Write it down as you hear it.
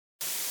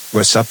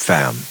What's up,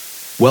 fam?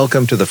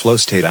 Welcome to the Flow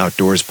State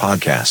Outdoors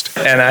podcast.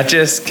 And I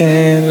just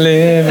can't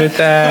live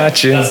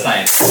without you.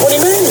 What do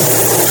you mean?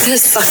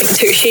 There's fucking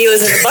 2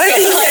 Sheilas in the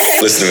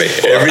boat. Listen to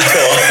me every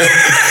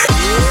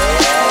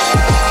time.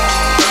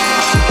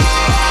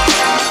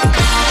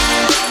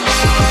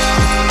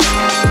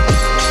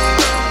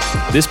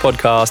 This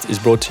podcast is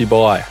brought to you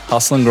by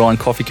Hustle and Grind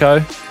Coffee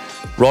Co.,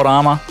 Rod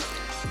Armour,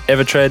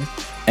 Evertread,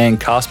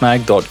 and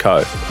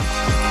Castmag.co.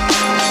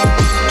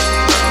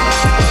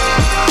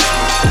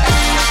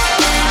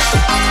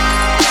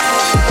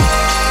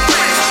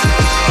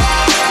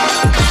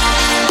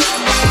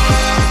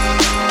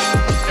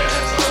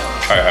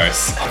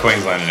 Co-host,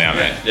 Queenslander now,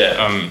 man.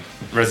 Yeah.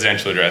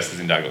 Residential address is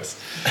in Douglas.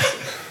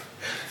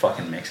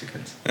 Fucking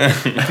Mexicans.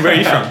 Where are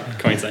you from?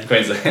 Queensland.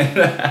 Queensland.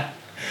 Yeah,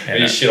 You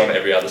no. shit on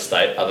every other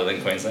state other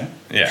than Queensland.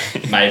 Yeah,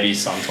 Maybe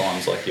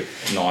sometimes like you're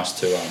nice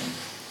to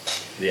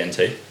the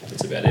NT.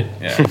 That's about it.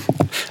 yeah,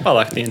 I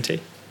like the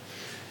NT.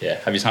 Yeah.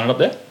 Have you hunted up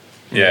there?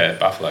 yeah.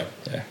 Buffalo.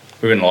 Yeah.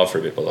 We've been live for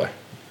a bit, by the way.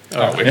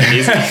 Oh, wicked.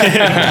 easy.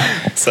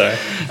 So,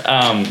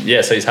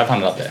 Yeah, so you have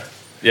hunted up there.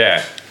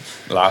 Yeah,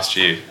 last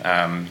year.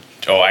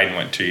 Aiden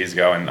went 2 years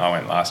ago, and I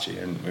went last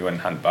year, and we went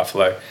and hunted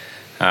buffalo.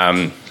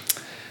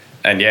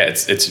 And yeah,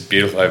 it's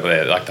beautiful over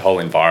there. Like the whole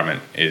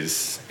environment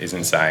is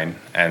insane,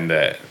 and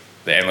the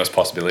endless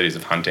possibilities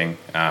of hunting,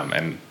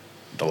 and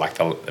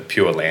the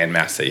pure land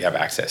mass that you have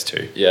access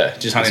to. Yeah.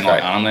 Just hunting That's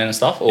like great. arnhem land and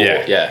stuff? Or,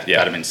 Yeah. That'd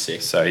have been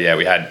sick. So yeah,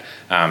 we had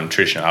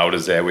traditional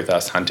elders there with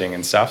us hunting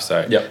and stuff.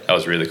 So Yep. that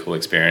was a really cool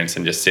experience,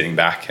 and just sitting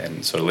back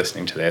and sort of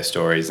listening to their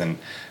stories and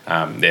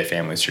their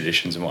family's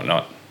traditions and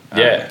whatnot.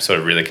 Yeah. Sort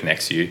of really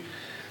connects you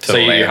to So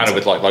the you land. hunted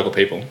with like local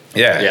people?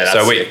 Yeah. Yeah, So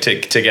that's we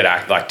sick. to get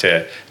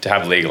to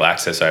have legal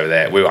access over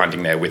there, we were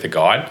hunting there with a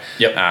guide.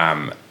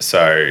 Yep.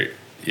 So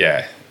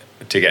yeah,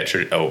 to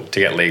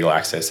get legal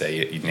access there,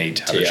 you need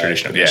to have a TA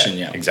traditional. permission,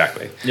 Yeah, yeah.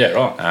 exactly. Yeah,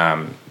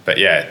 right. But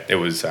yeah, it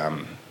was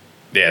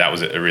that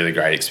was a really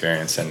great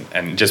experience,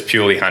 and just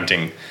purely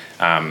hunting,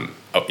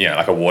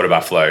 like a water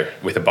buffalo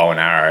with a bow and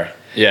arrow.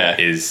 Yeah.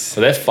 is So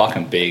they're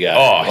fucking big.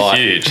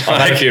 Huge.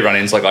 I've had a few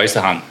run-ins. Like I used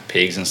to hunt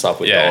pigs and stuff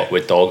with Yeah.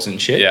 with dogs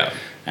and shit. Yeah.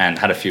 And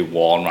had a few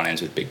wild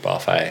run-ins with big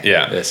buffet.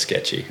 Yeah. They're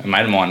sketchy. A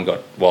mate of mine got,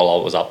 while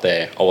I was up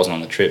there, I wasn't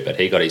on the trip, but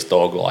he got his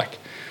dog like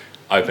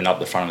opened up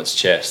the front of its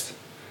chest.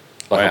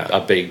 Like Wow.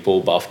 a big bull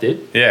buff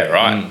did. Yeah,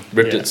 right.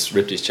 Ripped Yeah.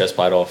 ripped his chest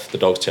plate off, the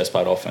dog's chest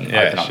plate off, and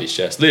Yeah. opened up his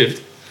chest.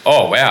 Lived.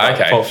 Oh wow,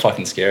 okay. Felt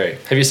fucking scary.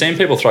 Have you seen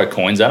people throw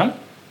coins at him?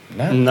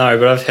 no,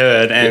 but I've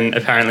heard, and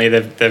apparently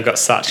they've got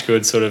such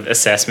good sort of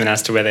assessment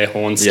as to where their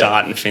horns Yeah.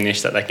 start and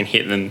finish that they can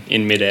hit them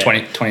in midair.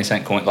 20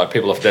 cent coin, like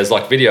people, there's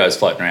like videos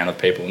floating around of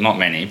people, not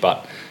many,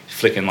 but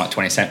flicking like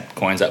 20 cent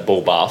coins at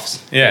bull buffs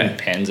Yeah. in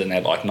pens, and they're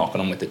like knocking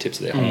them with the tips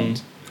of their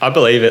horns. I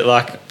believe it.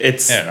 Like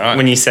it's Yeah, right.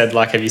 when you said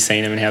like, have you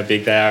seen them and how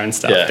big they are and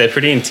stuff? Yeah. They're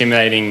pretty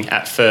intimidating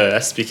at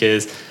first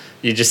because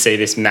you just see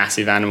this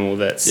massive animal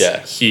that's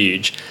Yeah.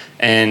 huge,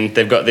 and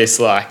they've got this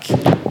like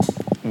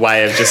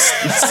way of just.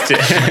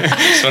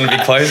 Just want to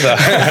be closer.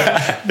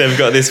 They've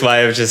got this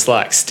way of just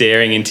like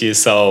staring into your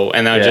soul,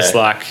 and they'll Yeah. just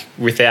like,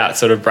 without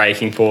sort of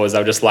breaking pause,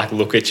 they'll just like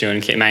look at you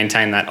and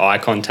maintain that eye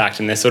contact,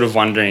 and they're sort of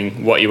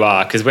wondering what you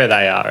are, because where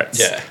they are, it's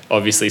Yeah.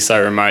 obviously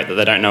so remote that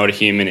they don't know what a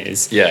human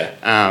is. Yeah.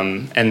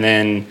 And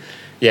then,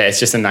 yeah, it's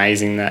just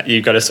amazing that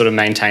you've got to sort of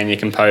maintain your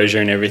composure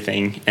and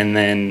everything, and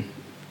then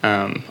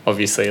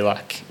obviously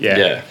like,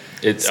 Yeah.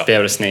 It's be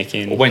able to sneak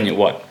in. when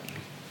you're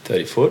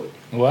 30 foot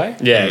away?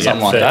 Yeah,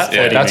 Something yeah, like that.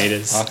 30 That's-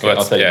 metres. Okay,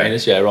 Well, 30 yeah.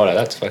 metres. Yeah, right.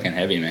 That's fucking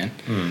heavy, man.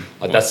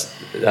 Like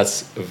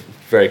that's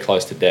very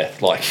close to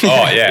death. Like, Oh,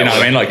 yeah, you know what I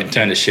well- mean? Like, it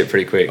turned to shit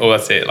pretty quick. Well,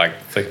 that's it. Like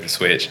flick the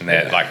switch, and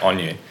they're like on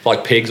you.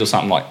 Like pigs or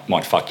something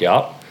might fuck you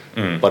up,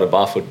 but a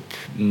buff would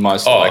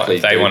most Oh, likely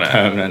they do wanna-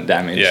 permanent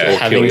damage Yeah. or kill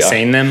Having you.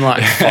 seen them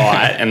like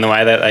fight and the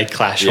way that they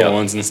clash Yeah.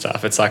 horns and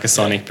stuff, it's like a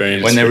sonic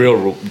boom. When they're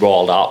real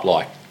riled up,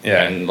 like,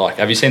 Yeah. and like,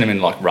 have you seen them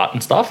in like rut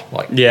and stuff?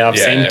 Like, Yeah, I've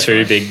Yeah, seen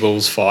definitely. two big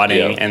bulls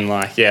fighting, Yeah. and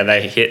like, yeah,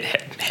 they hit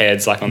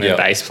heads like on their Yeah.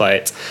 base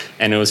plates,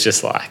 and it was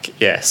just like,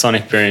 yeah,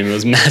 sonic boom. It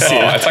was massive,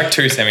 Oh, it's like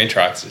 2 semi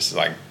trucks, just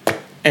like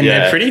and Yeah.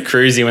 they're pretty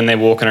cruisy when they're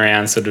walking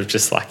around, sort of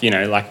just like, you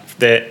know, like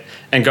they're,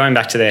 and going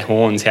back to their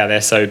horns, how they're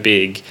so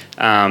big.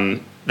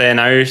 They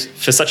know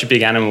for such a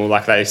big animal,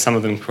 like some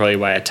of them probably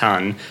weigh a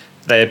ton.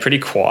 They're pretty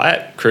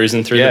quiet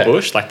cruising through Yeah. the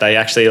bush. Like they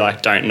actually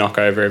like don't knock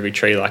over every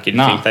tree like you'd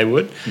No. think they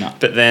would. No.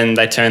 But then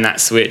they turn that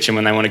switch, and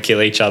when they want to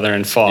kill each other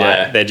and fight,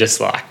 Yeah. they're just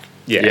like,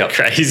 yeah, Yep.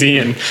 crazy.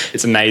 And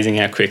it's amazing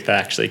how quick they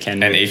actually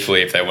can And be.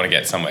 equally, if they want to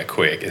get somewhere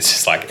quick, it's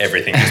just like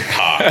everything just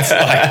parts.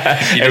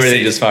 Like you everything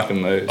see- just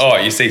fucking moves. Oh,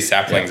 you see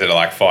saplings that are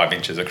like 5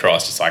 inches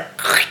across, just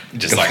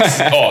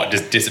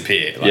just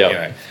disappear. Like, Yeah. you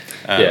know.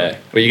 Yeah,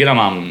 well, you get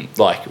them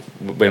like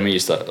when we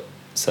used to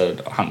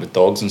hunt with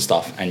dogs and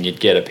stuff, and you'd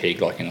get a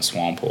pig like in a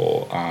swamp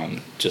or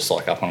just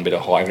like up on a bit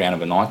of high ground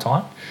of a night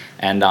time,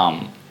 and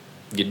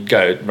you'd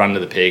go run to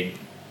the pig,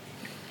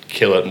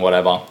 kill it and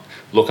whatever,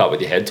 look up with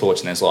your head torch,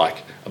 and there's like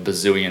a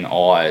bazillion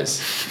eyes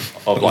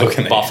of like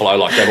Looking at buffalo,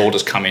 like they've all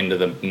just come into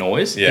the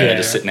noise. Yeah, and they're yeah.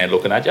 just sitting there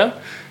looking at you,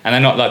 and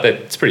they're not like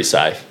it's pretty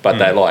safe, but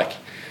they like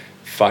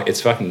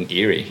it's fucking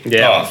eerie.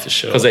 Yeah, Oh, for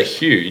sure. Because they're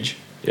huge.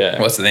 Yeah.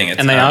 What's the thing? It's,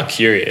 And they are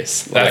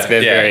curious. Like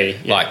they're very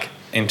like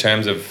in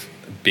terms of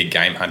big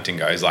game hunting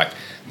goes, like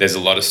there's a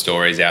lot of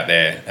stories out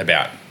there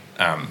about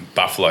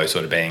buffalo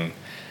sort of being,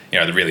 you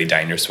know, the really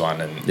dangerous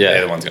one, and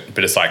they're the ones.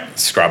 But it's like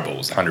scrub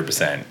bulls,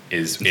 100%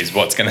 is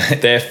what's gonna.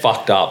 They're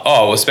fucked up.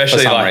 Oh, well, especially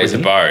for some like reason.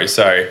 with the bow.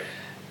 So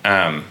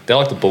They're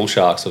like the bull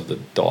sharks of the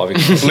diving.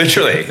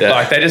 literally, Yeah.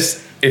 like they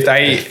just if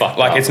they fucked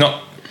like up. it's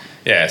not.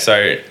 Yeah,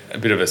 so a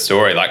bit of a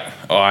story. Like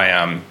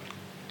I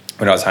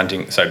when I was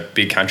hunting, so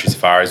Big Country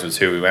Safaris was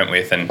who we went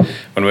with, and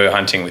when we were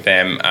hunting with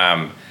them,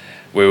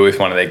 we were with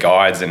one of their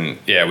guides, and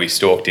we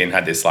stalked in,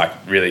 had this like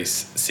really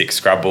sick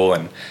scrub bull,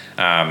 and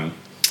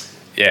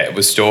it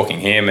was stalking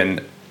him,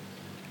 and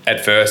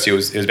at first he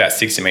was about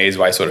 60 metres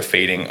away, sort of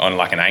feeding on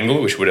like an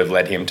angle, which would have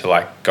led him to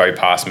like go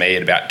past me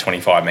at about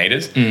 25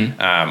 metres,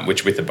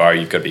 which with the bow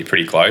you've got to be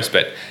pretty close,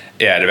 but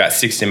at about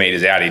 60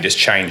 metres out, he just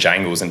changed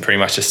angles and pretty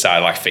much just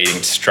started like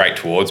feeding straight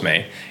towards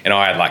me, and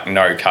I had like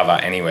no cover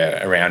anywhere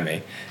around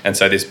me, and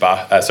so this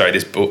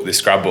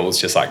scrub bull is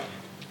just like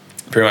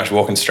pretty much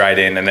walking straight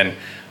in, and then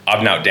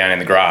I've knelt down in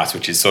the grass,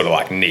 which is sort of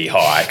like knee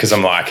high, because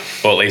I'm like,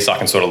 well, at least I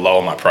can sort of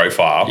lower my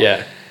profile.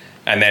 Yeah.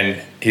 And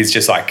then he's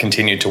just like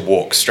continued to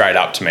walk straight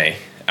up to me,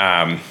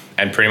 and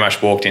pretty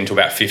much walked into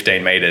about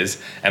 15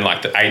 metres, and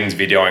like Aiden's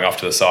videoing off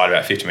to the side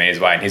about 50 metres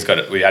away,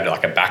 and we had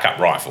like a backup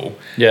rifle.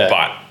 Yeah.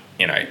 But,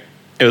 you know.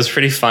 It was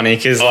pretty funny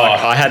because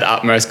I had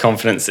utmost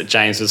confidence that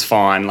James was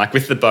fine. Like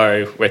with the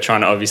bow, we're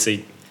trying to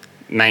obviously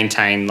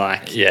maintain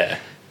like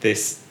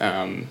this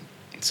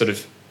sort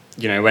of,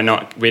 you know,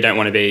 we don't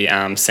want to be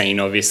seen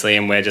obviously,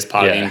 and we're just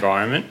part of the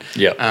environment.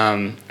 Yeah.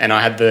 And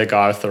I had the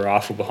guy with the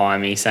rifle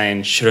behind me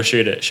saying, "Should I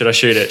shoot it? Should I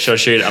shoot it? Should I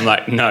shoot it?" I'm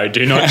like, "No,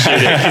 do not shoot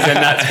it." Because then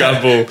that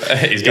scrub bull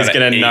He's going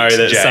to know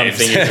that James.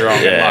 something is wrong.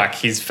 And like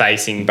he's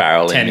facing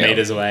Barreling, 10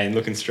 metres away and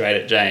looking straight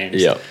at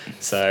James. Yep.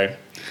 So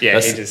he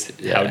just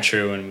held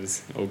true and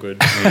was all good.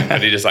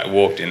 But he just like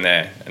walked in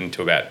there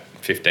into about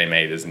 15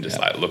 metres and just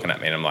like looking at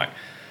me, and I'm like,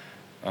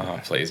 oh,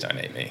 please don't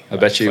eat me. I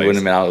bet you please. wouldn't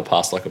have been able to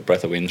pass like a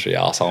breath of wind through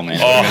your arsehole, man.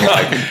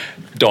 Oh.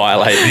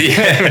 Dilate.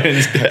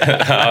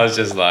 I was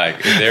just like,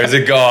 if there is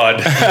a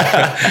God,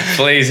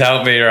 please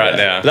help me right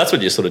now. But that's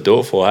what you sort of do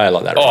it for, hey?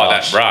 Like that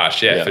rush.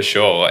 That rush, for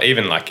sure.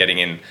 Even like getting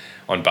in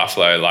on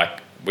buffalo, like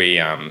we,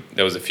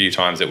 there was a few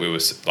times that we were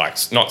like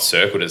not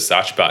circled as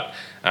such, but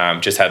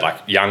just had like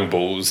young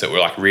bulls that were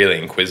like really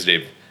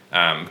inquisitive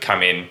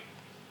come in,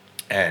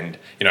 and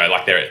you know,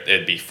 like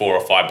there'd be 4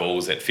 or 5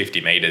 bulls at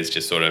 50 metres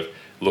just sort of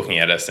looking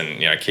at us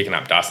and, you know, kicking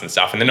up dust and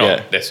stuff, and they're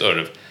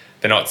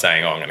not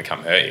saying, oh, I'm going to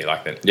come hurt you,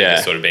 like they're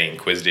just sort of being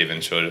inquisitive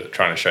and sort of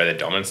trying to show their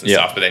dominance and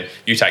stuff, but then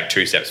you take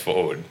 2 steps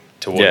forward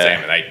towards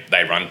them and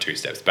they run 2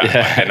 steps back.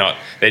 Like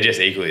they're just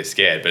equally as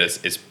scared, but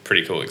it's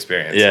pretty cool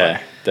experience.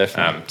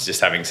 Definitely.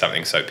 Just having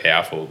something so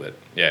powerful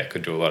that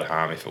could do a lot of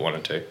harm if it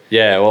wanted to.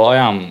 Well,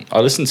 I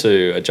listened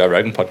to a Joe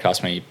Rogan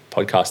podcast when he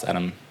podcast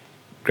Adam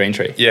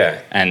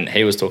Greentree. And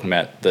he was talking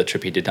about the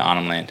trip he did to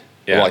Arnhem Land.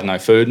 Like no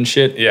food and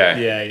shit.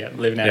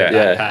 Living out of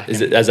a backpack.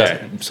 Is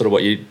that sort of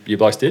what you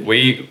blokes did?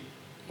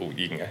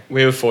 You can go.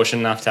 We were fortunate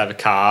enough to have a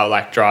car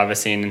like drive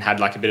us in and had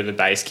like a bit of a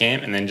base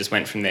camp, and then just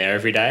went from there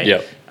every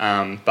day.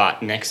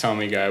 But next time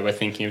we go, we're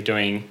thinking of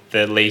doing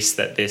the lease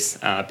that this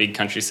Big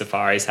Country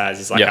Safaris has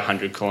is like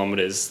 100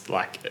 kilometres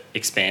like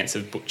expanse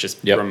of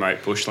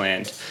remote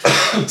bushland.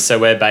 So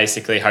we're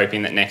basically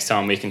hoping that next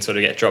time we can sort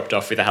of get dropped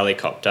off with a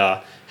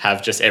helicopter,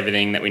 have just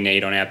everything that we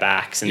need on our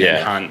backs, and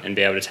then hunt and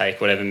be able to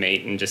take whatever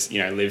meat and just, you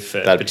know, live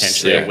for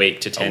potentially a week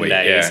to 10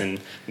 days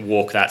and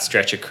walk that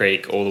stretch of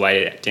creek all the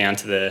way down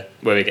to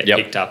where we get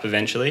picked up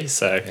eventually.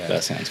 So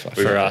that sounds fun.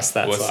 for us,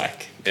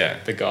 that's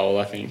the goal,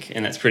 I think,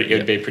 and that's it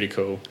would be pretty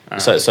cool.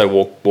 So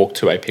walk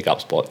to a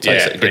pickup spot. So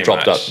get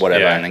dropped up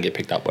whatever and then get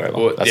picked up wherever.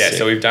 Well,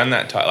 so we've done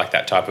that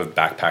that type of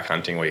backpack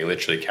hunting where you're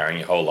literally carrying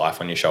your whole life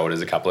on your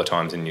shoulders a couple of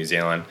times in New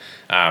Zealand,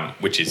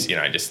 which is, you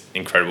know, just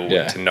incredible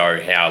to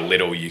know how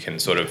little you can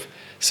sort of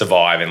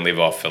survive and live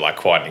off for like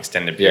quite an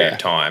extended period of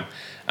time.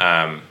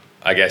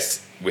 I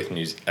guess with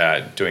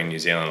doing New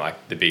Zealand,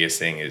 like the biggest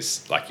thing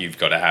is like you've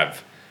got to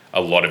have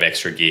a lot of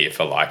extra gear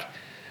for like,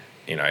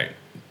 you know,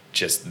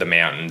 just the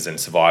mountains and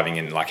surviving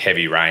in like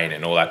heavy rain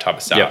and all that type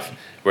of stuff.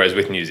 Whereas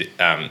with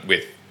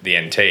with the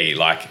NT,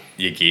 like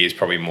your gear is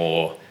probably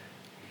more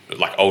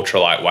like ultra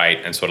lightweight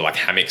and sort of like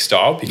hammock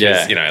style,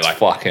 because you know, like it's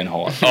fucking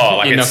hot. Oh,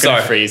 like you're it's not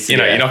gonna so freeze. You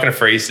know, you're not going to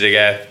freeze to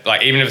death.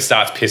 Like even if it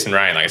starts pissing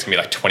rain, like it's gonna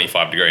be like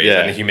 25 degrees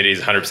and the humidity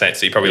is 100%,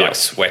 so you're probably like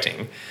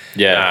sweating.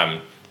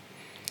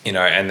 You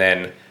know, and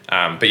then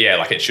but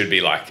like it should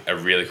be like a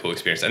really cool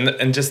experience,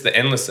 and just the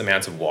endless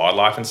amounts of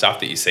wildlife and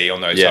stuff that you see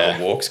on those type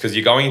of walks, because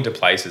you're going into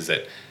places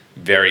that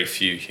very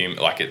few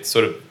like it's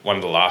sort of one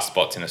of the last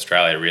spots in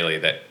Australia really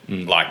that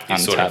like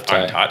is sort of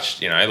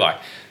untouched. You know, like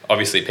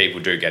obviously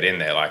people do get in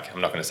there. Like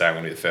I'm not going to say I'm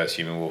going to be the first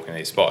human walking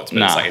these spots,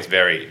 but it's like it's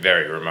very,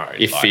 very remote.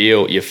 You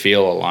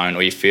feel alone,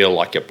 or you feel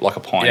like you're like a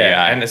pioneer.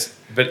 And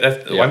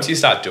once you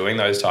start doing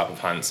those type of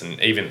hunts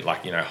and even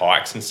like, you know,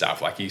 hikes and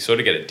stuff, like you sort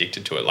of get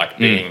addicted to it. Like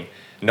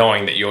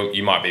knowing that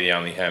you might be the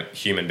only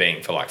human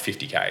being for like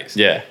 50 k's.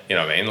 Yeah, you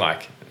know what I mean.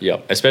 Like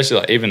Yep.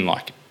 Especially even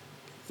like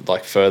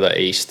further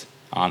east,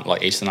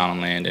 like Eastern Island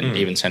Land and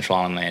even Central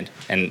Island Land,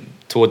 and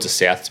towards the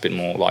south it's a bit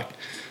more like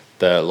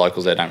the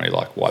locals there don't really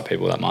like white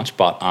people that much,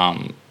 but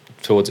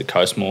towards the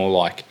coast more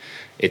like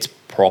it's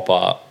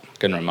proper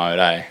and remote,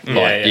 eh?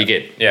 Like you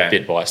get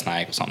bit by a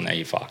snake or something there,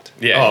 you're fucked.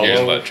 Yeah, you're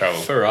in a lot of trouble.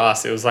 For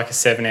us, it was like a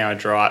 7-hour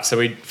drive. So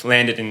we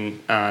landed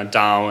in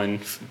Darwin,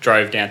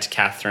 drove down to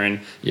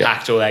Catherine,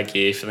 packed all our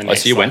gear for the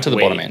next so you went to the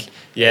week. bottom end?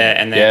 Yeah,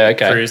 and then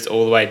cruised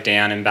all the way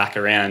down and back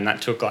around. And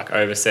that took like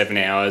over 7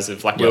 hours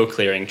of like wheel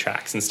clearing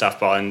tracks and stuff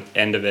by the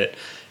end of it.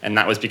 And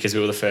that was because we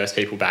were the first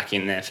people back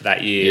in there for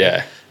that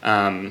year.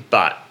 Yeah.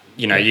 But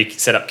you know, you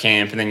set up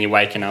camp and then you're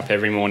waking up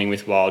every morning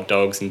with wild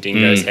dogs and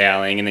dingoes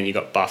howling, and then you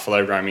got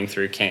buffalo roaming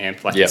through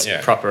camp, like it's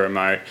proper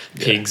remote,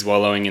 pigs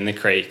wallowing in the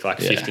creek like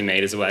 50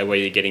 metres away where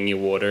you're getting your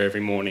water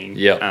every morning.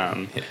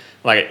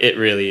 Like it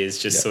really is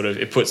just sort of,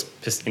 it puts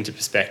into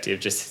perspective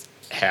just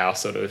how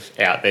sort of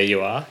out there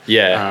you are.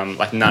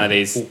 Like none of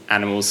these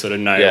animals sort of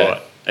know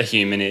what a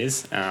human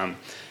is. And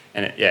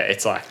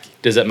it's like...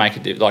 Does that make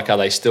it, like are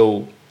they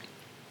still,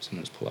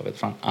 someone just pull up at the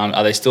front,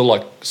 are they still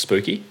like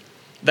spooky?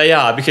 They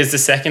are, because the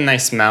second they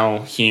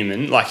smell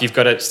human, like you've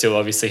got to still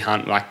obviously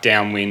hunt like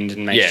downwind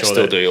and make sure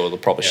still do all the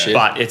proper shit.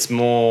 But it's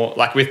more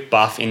like with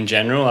buff in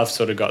general, I've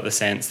sort of got the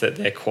sense that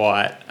they're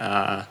quite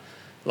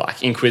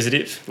like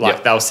inquisitive.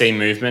 Like they'll see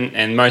movement,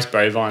 and most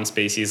bovine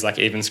species, like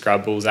even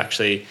scrub bulls,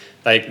 actually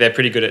they're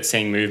pretty good at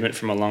seeing movement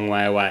from a long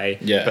way away.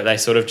 But they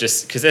sort of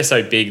just, because they're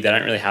so big, they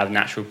don't really have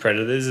natural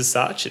predators as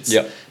such.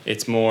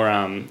 It's more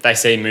they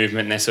see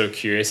movement and they're sort of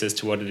curious as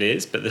to what it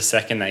is. But the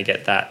second they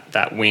get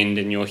that wind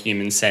and your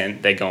human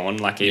scent, they're gone.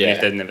 Like even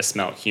if they've never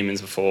smelt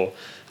humans before,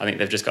 I think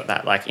they've just got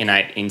that like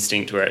innate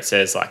instinct where it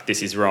says like,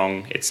 this is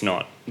wrong. It's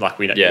not like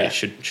we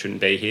shouldn't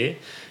be here.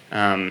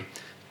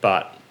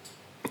 But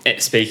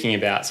speaking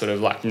about sort of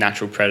like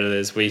natural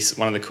predators,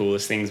 one of the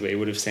coolest things we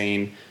would have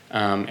seen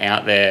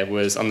out there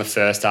was on the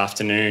first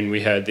afternoon, we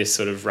heard this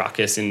sort of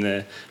ruckus in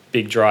the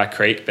big dry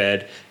creek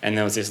bed, and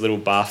there was this little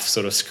buff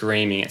sort of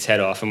screaming its head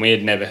off, and we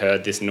had never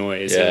heard this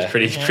noise. It was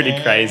pretty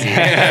crazy. Like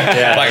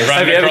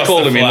have you ever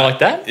called them in like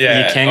that?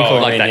 You can call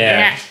them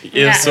in,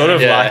 It was sort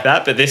of like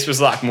that, but this was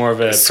like more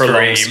of a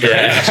prolonged scream.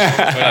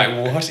 We're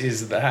like, what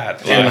is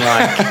that?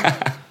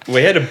 And like,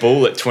 we had a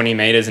bull at 20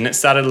 metres, and it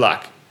started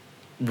like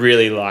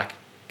really like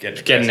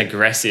getting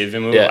aggressive,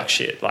 and we were like,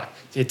 shit, like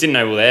it didn't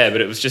know we were there,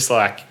 but it was just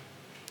like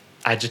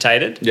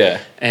agitated.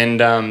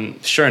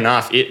 And sure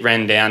enough, it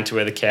ran down to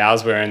where the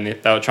cows were, and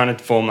they were trying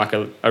to form like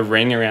a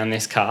ring around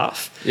this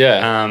calf.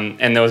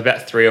 And there was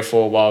about 3 or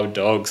 4 wild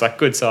dogs, like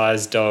good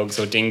sized dogs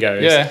or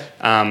dingoes,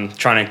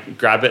 trying to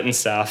grab it and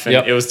stuff. And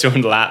it was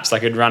doing laps,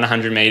 like it'd run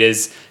 100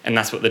 metres, and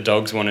that's what the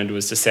dogs wanted,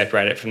 was to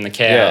separate it from the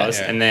cows.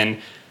 And then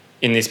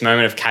in this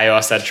moment of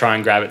chaos, they'd try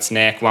and grab its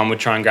neck. One would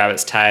try and grab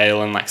its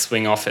tail and like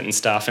swing off it and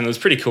stuff. And it was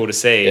pretty cool to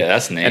see. Yeah,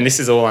 that's neat. And this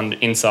is all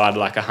inside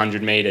like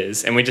 100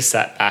 metres. And we just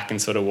sat back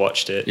and sort of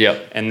watched it.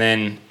 And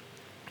then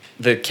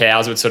the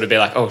cows would sort of be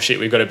like, oh shit,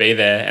 we've got to be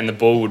there. And the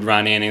bull would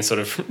run in and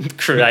sort of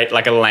create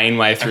like a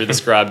laneway through the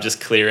scrub,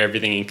 just clear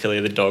everything and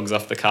clear the dogs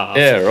off the calf.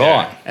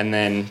 And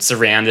then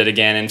surround it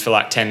again. And for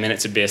like 10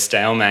 minutes, it'd be a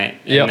stalemate.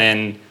 And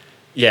then,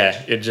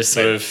 it just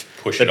sort of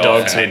push the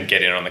dogs and then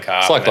get in on the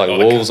calf. It's like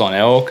wolves on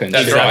elk and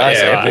that's shit.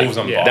 right. Wolves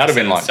on bison. That'd have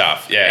been like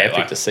stuff.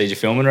 epic to see. Did you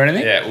film it or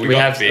anything? Yeah, we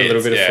have a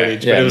little bit of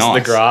footage, but it was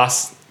the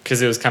grass,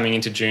 because it was coming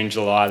into June,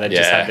 July. They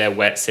just had their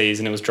wet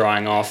season. It was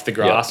drying off. The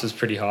grass was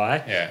pretty high.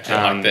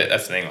 And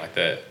that's the thing. Like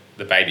the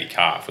baby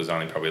calf was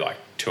only probably like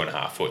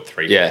 2.5 foot,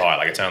 3 foot high.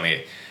 Like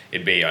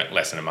it'd be like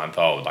less than a month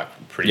old, like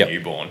pretty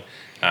newborn.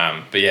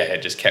 But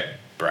it just kept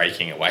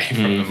breaking away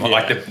from them.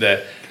 Like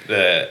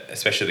the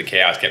especially the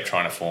cows kept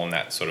trying to form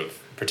that sort of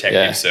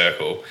protective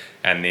circle,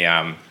 and the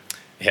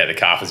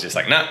calf was just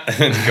like, nah,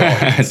 go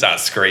on, and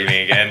starts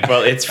screaming again.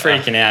 Well, it's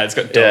freaking out. It's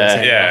got dogs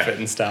hanging off it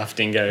and stuff,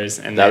 dingoes,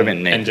 and that'd have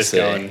been neat and just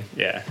going,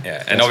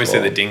 and obviously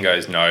the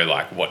dingoes know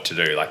like what to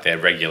do. Like they're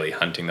regularly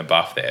hunting the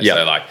buff there,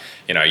 so like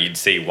you'd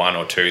see 1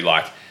 or 2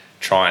 like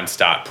try and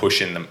start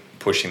pushing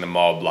the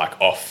mob like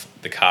off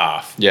the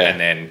calf, and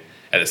then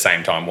at the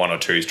same time 1 or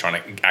 2 is trying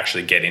to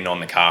actually get in on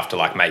the calf to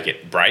like make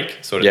it break,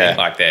 sort of thing.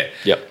 Like they're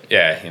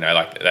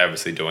like they're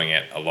obviously doing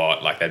it a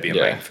lot. Like they'd be a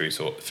main food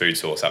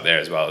source up there,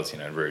 as well as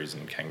roos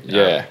and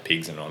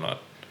pigs and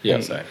whatnot.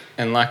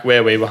 And like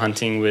where we were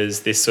hunting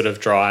was this sort of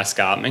dry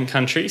escarpment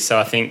country, so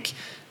I think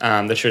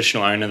the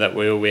traditional owner that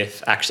we were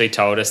with actually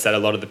told us that a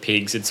lot of the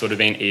pigs had sort of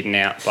been eaten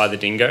out by the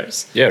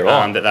dingoes.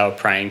 That they were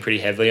preying pretty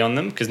heavily on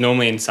them, because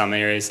normally in some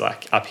areas,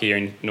 like up here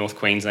in North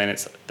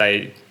Queensland,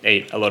 they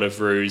eat a lot of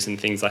roos and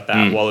things like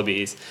that,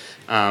 wallabies.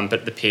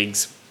 But the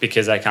pigs,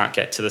 because they can't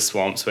get to the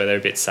swamps where they're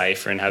a bit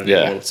safer and have a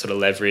bit more sort of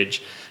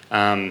leverage,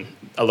 a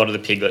lot of the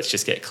piglets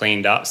just get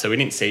cleaned up. So we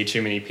didn't see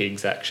too many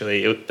pigs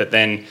actually. But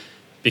then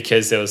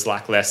because there was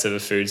like less of a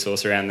food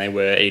source around, they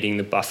were eating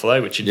the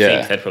buffalo, which you'd Yeah.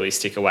 think they'd probably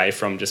stick away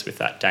from just with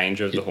that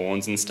danger of the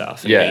horns and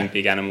stuff and Yeah. being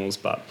big animals.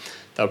 But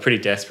they were pretty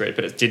desperate.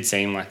 But it did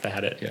seem like they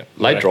had it. Yeah.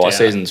 Late worked dry out.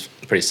 season's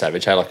pretty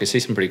savage. Hey, like you see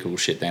some pretty cool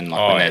shit then, like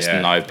Oh, when there's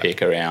yeah. no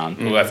pick around.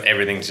 Well, that's,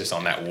 everything's just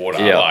on that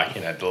water. Yeah. Like,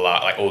 you know,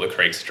 like all the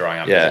creeks are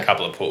drying up. Yeah. There's a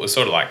couple of pools. It's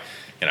sort of like,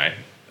 you know,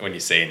 when you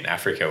see in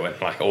Africa when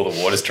like all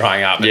the water's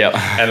drying up and,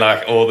 Yeah. and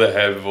like all the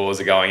herbivores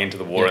are going into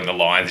the water and the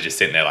lions are just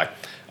sitting there like,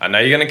 I know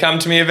you're going to come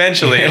to me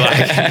eventually. Like,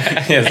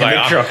 it's And like,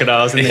 the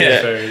crocodiles and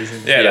yeah. the furries.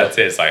 And Yeah, that's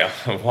it. It's like,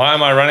 why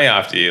am I running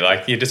after you?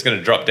 Like, you're just going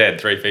to drop dead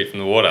 3 feet from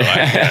the water.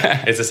 Like, you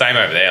know, it's the same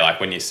over there. Like,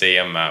 when you see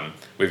them,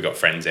 we've got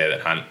friends there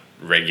that hunt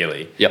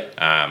regularly. Yep.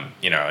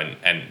 You know,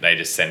 and they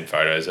just send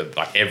photos of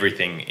like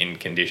everything in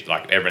condition,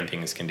 like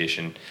everything's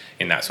conditioned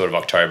in that sort of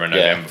October and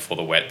Yeah. November before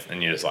the wet,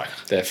 and you're just like,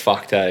 They're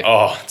fucked, eh?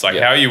 oh, it's like,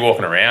 Yeah. how are you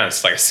walking around?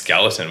 It's like a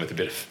skeleton with a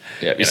bit of,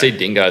 Yeah, you know. see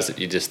dingoes that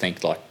you just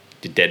think like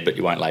you're dead, but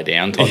you won't lay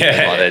down. Type Yeah.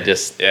 thing. Like they're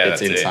just, Yeah, it's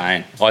that's it.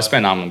 insane. I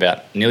spent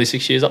about nearly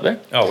 6 years up there.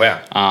 Oh wow.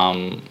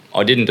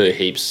 I didn't do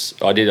heaps.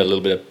 I did a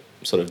little bit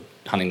of sort of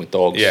hunting with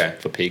dogs Yeah.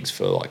 for pigs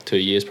for like 2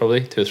 years,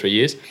 probably 2 or 3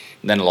 years.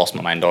 And then I lost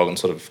my main dog and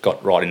sort of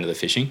got right into the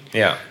fishing.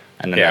 Yeah.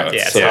 And then Yeah, that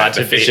yeah, it's sort of- hard to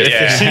the fish- beat.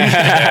 yeah.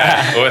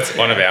 Yeah. Well, it's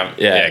one of our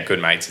Yeah. good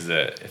mates is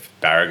a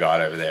barra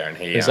guide over there, and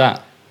he Who's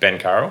that? Ben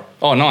Carroll.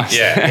 Oh, nice.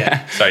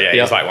 Yeah. So yeah,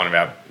 Yeah. he's like one of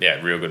our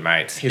real good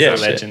mates. He's Yeah, a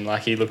shit. legend.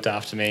 Like, he looked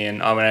after me,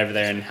 and I went over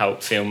there and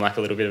helped film like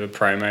a little bit of a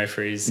promo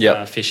for his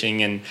Yep.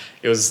 fishing, and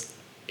it was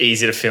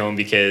easy to film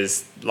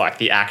because like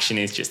the action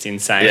is just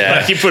insane. Yeah.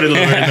 Like, you put a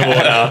lure in the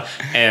water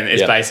and it's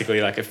Yep. basically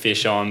like a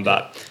fish on.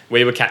 But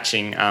we were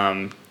catching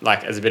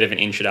like as a bit of an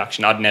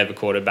introduction. I'd never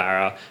caught a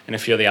barra, and a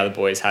few of the other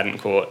boys hadn't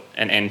caught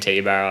an NT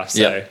barra.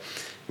 So Yep.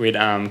 we'd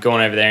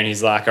gone over there, and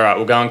he's like, all right,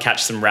 we'll go and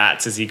catch some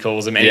rats, as he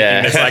calls them. Anything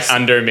Yeah. that's like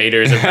under a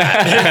meter is a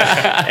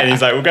rat. And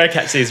he's like, we'll go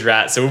catch these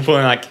rats. So we're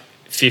pulling like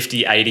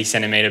 50, 80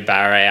 centimetre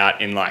barra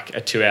out in like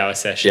a 2-hour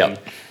session.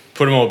 Yep.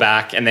 Put them all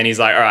back, and then he's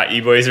like, all right,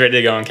 you boys ready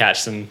to go and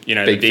catch some, you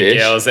know, Big the big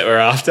fish. girls that we're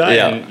after.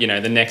 Yeah. And, you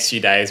know, the next few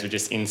days were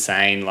just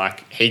insane.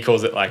 Like, he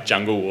calls it like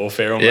jungle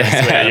warfare almost,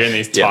 Yeah. where you're in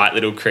these Yeah. tight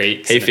little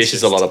creeks. He and it's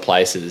fishes a just- lot of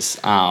places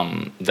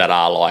that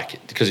are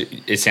like, because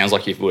it sounds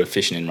like you were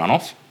fishing in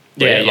runoff.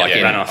 Yeah, Where, yeah, like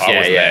in- runoff. I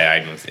wasn't yeah.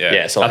 there. Aiden was, yeah.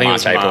 Yeah, so I like think it March,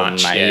 was April,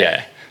 March, May. yeah.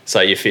 Yeah. So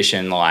you're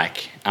fishing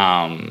like,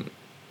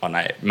 I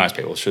know most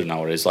people should know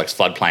what it is, like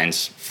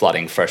floodplains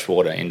flooding fresh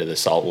water into the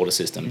saltwater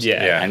systems.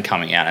 Yeah. Yeah. And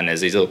coming out, and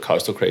there's these little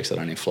coastal creeks that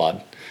only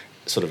flood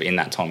sort of in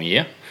that time of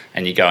year.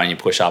 And you go and you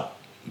push up,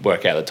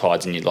 work out the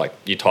tides, and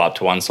you tie up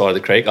to one side of the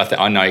creek.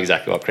 I know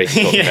exactly what creek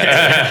you're talking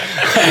about.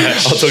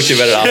 I'll talk to you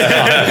about it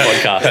after the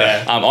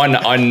podcast.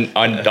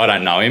 I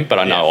don't know him, but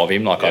I know of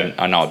him. Like Yeah.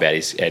 I know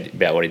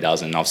about what he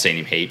does, and I've seen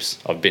him heaps.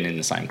 I've been in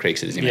the same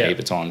creeks as him Yeah. a heap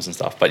of times and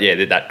stuff. But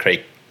yeah, that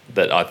creek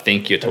that I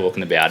think you're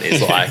talking about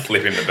is like,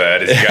 flipping the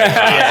bird as you go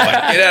past.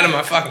 Like, get out of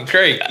my fucking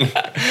creek.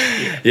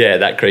 yeah,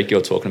 that creek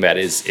you're talking about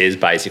is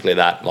basically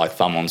that, like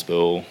thumb on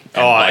spool,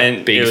 and Oh, like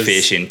and big it was-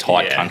 fish in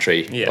tight yeah,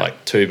 country, yeah.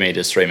 like 2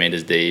 meters, 3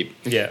 meters deep,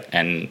 Yeah.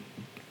 and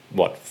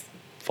what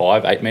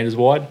 5, 8 meters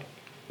wide.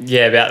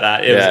 Yeah, about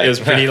that. Yeah. It was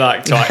pretty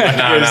like tight. Like,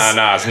 No, it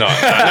was- it's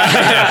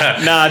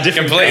not. Nah,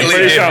 different. Completely I'm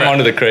pretty sure I'm different.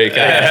 onto the creek.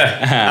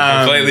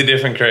 Completely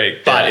different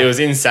creek. But Yeah. it was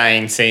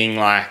insane seeing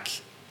like,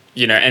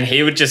 you know, and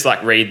he would just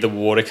like read the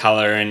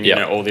watercolor and, you Yep.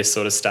 know, all this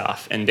sort of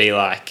stuff and be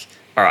like,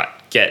 all right,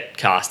 get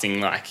casting.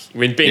 Like,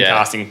 we'd been Yeah.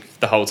 casting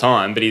the whole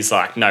time, but he's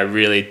like, no,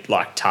 really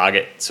like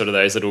target sort of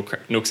those little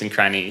nooks and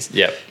crannies.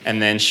 Yep. And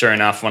then sure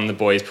enough, one of the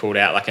boys pulled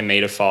out like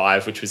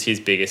 1.5 m, which was his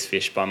biggest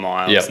fish by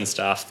miles Yep. and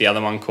stuff. The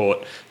other one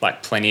caught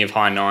like plenty of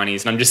high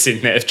 90s. And I'm just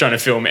sitting there trying to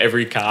film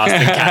every cast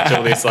and catch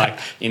all this like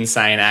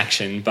insane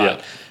action. But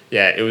Yep.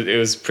 yeah, it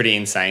was pretty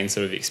insane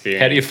sort of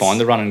experience. How do you find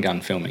the run and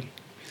gun filming?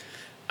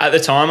 At the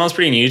time, I was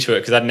pretty new to it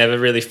because I'd never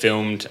really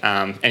filmed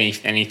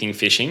anything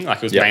fishing. Like,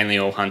 it was Yep. mainly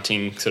all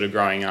hunting, sort of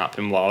growing up,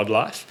 and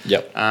wildlife.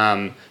 Yep.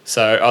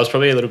 So I was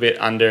probably a little bit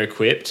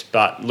under-equipped,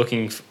 but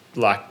looking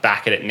like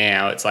back at it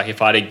now, it's like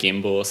if I had a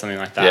gimbal or something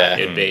like that,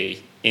 Yeah. it'd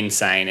be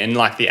insane. And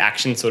like the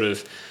action sort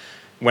of,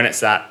 when it's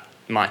that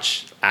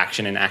much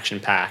action and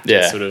action-packed, Yeah.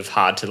 it's sort of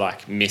hard to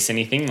like miss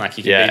anything. Like,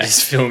 you can Yeah. be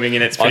just filming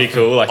and it's pretty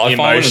cool. Like, the I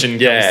find- emotion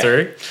yeah, comes through.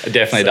 It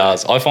definitely So-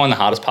 does. I find the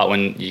hardest part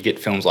when you get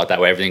films like that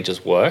where everything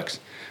just works,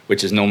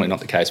 which is normally not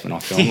the case when I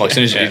film. Like, as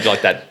soon as you do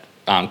like that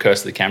curse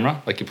of the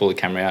camera, like you pull the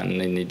camera out and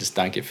then you just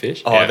don't get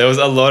fish. Oh, there was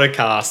a lot of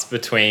casts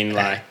between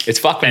like It's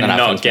fucked when and that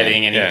not happens,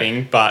 getting man.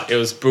 anything, but we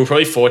were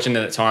probably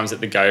fortunate at times that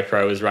the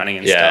GoPro was running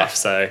and Yeah. stuff,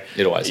 so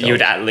It always you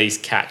would helps. at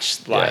least catch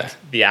like Yeah.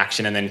 the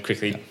action and then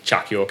quickly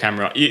chuck your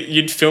camera on.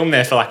 You'd film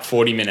there for like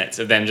 40 minutes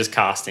of them just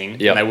casting,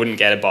 Yep. and they wouldn't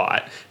get a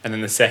bite, and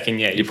then the second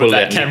you You put pull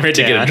that it camera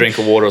to down get a drink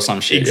of water or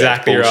some shit.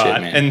 Exactly Yeah, bullshit,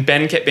 right. man. And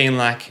Ben kept being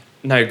like,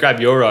 no, grab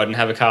your rod and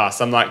have a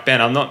cast. I'm like,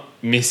 Ben, I'm not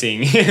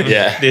missing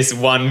Yeah. this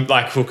one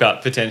like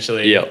hookup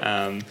potentially. Yep.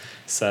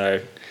 So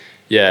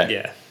yeah.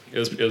 yeah, it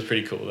was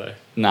pretty cool though.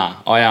 Nah,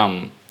 I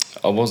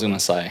was gonna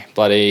say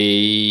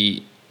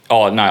bloody.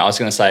 Oh no, I was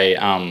gonna say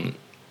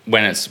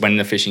when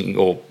the fishing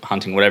or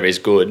hunting whatever is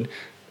good,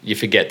 you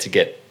forget to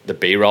get the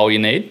B-roll you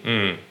need.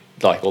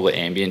 like all the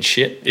ambient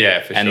shit.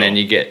 Yeah, for and sure. then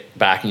you get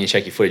back and you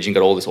check your footage, and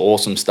got all this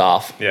awesome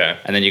stuff. Yeah.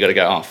 And then you got to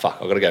go, oh fuck,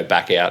 I've got to go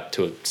back out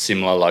to a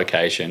similar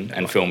location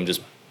and film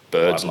just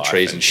birds and Wildlife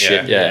trees and- and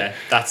shit. Yeah.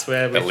 That's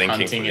where The with linking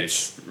hunting footage.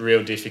 it's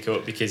real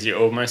difficult because you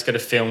almost got to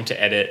film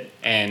to edit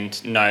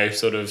and know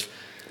sort of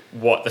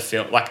what the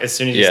film, like as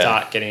soon as you Yeah.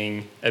 start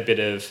getting a bit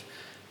of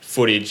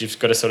footage, you've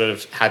got to sort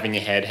of have in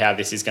your head how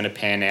this is going to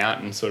pan out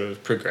and sort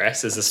of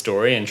progress as a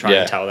story and try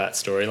Yeah. and tell that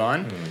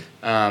storyline.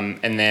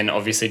 And then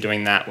obviously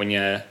doing that when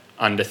you're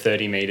under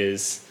 30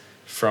 meters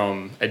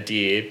from a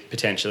deer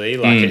potentially,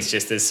 like it's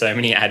just there's so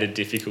many added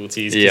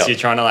difficulties because Yeah. you're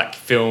trying to like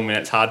film and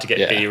it's hard to get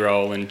Yeah.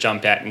 B-roll and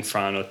jump out in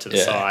front or to the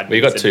side. We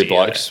got because of two deer.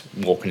 blokes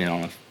walking in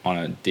on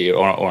a deer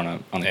or on a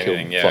kill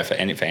Anything, yeah. for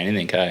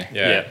anything, okay?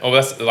 Yeah. Yeah. Well,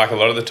 that's like a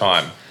lot of the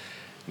time.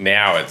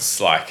 Now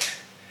it's like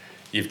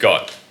you've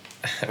got.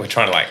 We're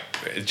trying to like.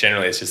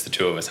 Generally, it's just the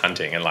two of us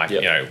hunting, and like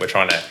Yep. you know, we're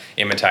trying to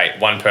imitate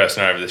one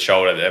person over the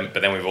shoulder.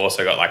 But then we've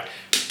also got like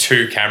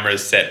two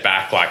cameras set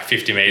back like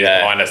 50 meters Yeah.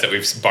 behind us that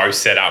we've both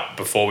set up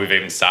before we've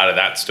even started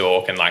that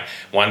stalk, and like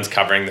one's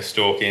covering the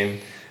stalk in.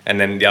 And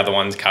then the other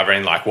one's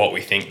covering like what we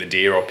think the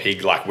deer or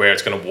pig, like where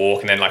it's going to walk.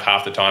 And then like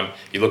half the time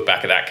you look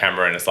back at that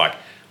camera and it's like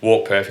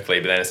walk perfectly,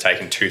 but then it's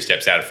taken 2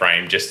 steps out of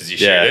frame just as you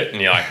Yeah. shoot it.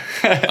 And you're like,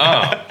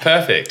 oh,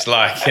 perfect.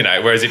 Like, you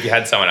know, whereas if you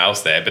had someone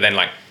else there, but then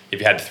like if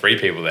you had 3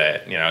 people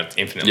there, you know, it's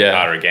infinitely Yeah.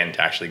 harder again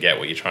to actually get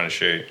what you're trying to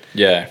shoot.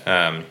 Yeah.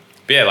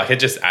 But yeah, like it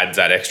just adds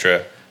that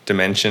extra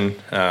dimension.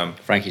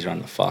 Frankie's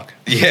running the fuck.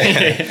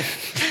 Yeah.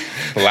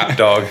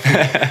 Lapdog.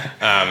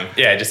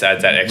 Yeah, it just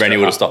adds that extra. Rennie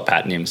would have stopped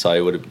patting him, so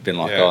he would have been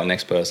like, Yeah. oh,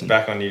 next person.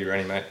 Back on you,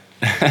 Rennie, mate.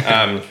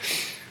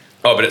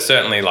 But it's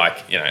certainly like,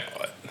 you know,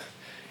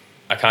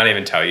 I can't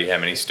even tell you how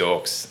many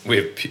stalks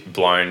we've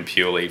blown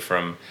purely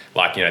from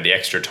like, you know, the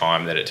extra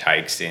time that it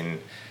takes in,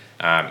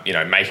 you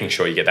know, making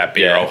sure you get that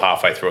B-roll Yeah.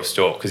 halfway through a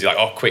stalk because you're like,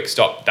 oh, quick,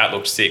 stop, that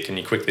looked sick, and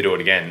you quickly do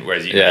it again.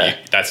 Whereas you, Yeah.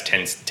 that's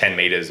 10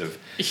 meters of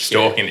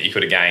stalking that you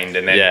could have gained.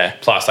 And then Yeah.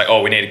 plus like,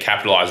 oh, we need to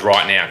capitalize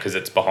right now because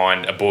it's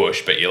behind a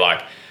bush, but you're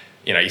like,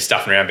 you know, you're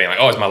stuffing around being like,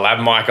 oh, is my lab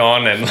mic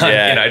on? And like,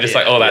 Yeah. you know, just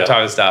like all that Yeah.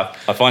 type of stuff.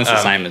 I find it's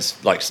the same as,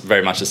 like,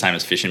 very much the same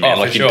as fishing, man. Oh,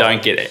 for like, you sure.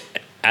 don't get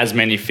as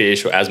many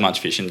fish or as much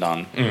fishing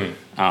done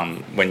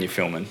when you're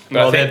filming. But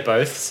I Well, think- they're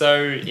both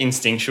so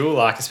instinctual,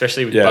 like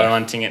especially with Yeah. bow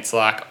hunting, it's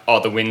like, oh,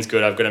 the wind's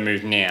good, I've got to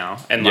move now.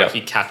 And like Yep.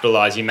 you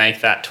capitalize, you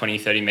make that 20,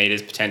 30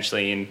 meters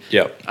potentially in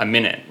Yep. a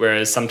minute.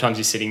 Whereas sometimes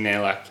you're sitting there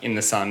like in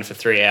the sun for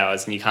 3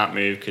 hours and you can't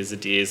move because the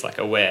deer's like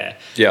aware.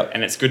 Yep.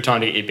 And it's a good time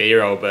to get your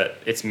B-roll, but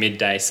it's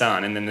midday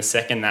sun. And then the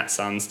second that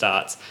sun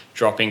starts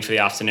dropping for the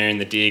afternoon,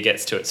 the deer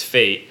gets to its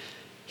feet,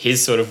 he's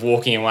sort of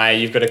walking away,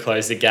 you've got to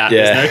close the gap.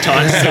 Yeah. There's no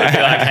time to sort of be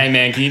like, hey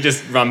man, can you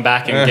just run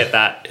back and get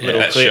that little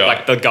that clip? shot.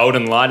 Like the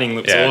golden lighting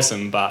looks Yeah.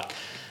 awesome, but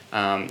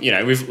you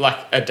know, we've like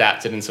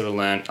adapted and sort of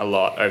learned a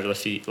lot over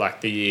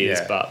the years.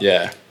 Yeah. But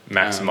Yeah.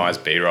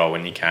 Maximize B-roll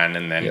when you can,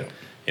 and then Yeah.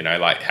 you know,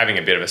 like having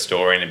a bit of a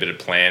story and a bit of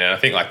plan. And I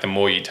think like the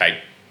more you take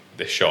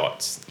the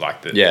shots,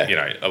 like the Yeah. you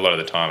know, a lot of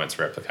the time it's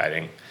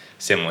replicating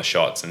similar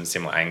shots and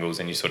similar angles,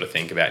 and you sort of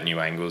think about new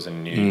angles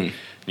and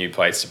new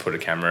places to put a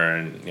camera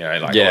and you know,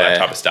 like all Yeah. that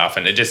type of stuff.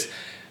 And it just,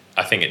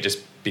 I think it just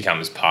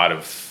becomes part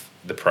of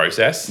the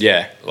process.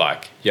 Yeah.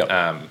 Like Yep.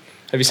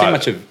 Have you seen part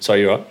much of? Sorry,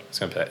 you're right. I was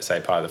going to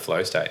say part of the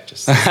flow state.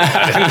 Just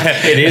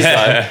It is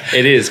though.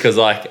 It is because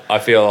like I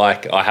feel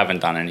like I haven't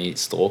done any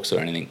stalks or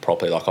anything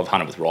properly. Like I've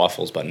hunted with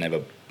rifles, but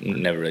never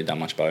really done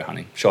much bow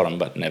hunting. Shot them,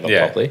 but never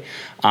Yeah. properly.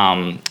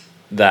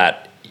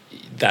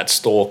 That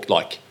stalk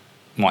like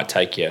might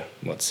take you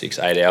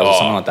 6-8 hours or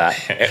something like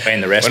that,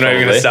 and the rest. we're not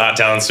even going probably. to start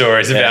telling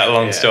stories about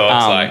long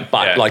stalks.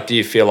 But like, do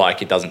you feel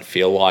like it doesn't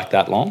feel like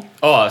that long?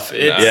 oh, it's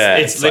Yeah.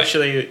 it's It's like-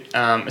 literally,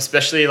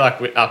 especially like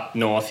up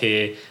north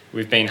here,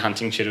 we've been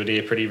hunting chittle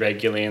deer pretty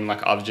regularly, and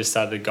like I've just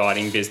started a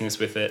guiding business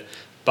with it.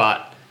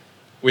 But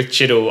with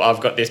chittle, I've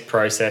got this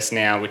process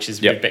now, which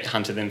is Yep. we've been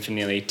hunted them for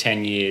nearly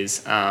 10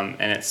 years, and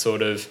it's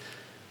sort of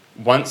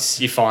once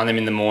you find them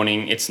in the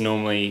morning, it's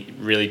normally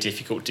really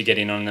difficult to get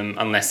in on them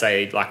unless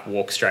they like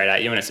walk straight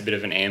at you, and it's a bit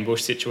of an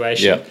ambush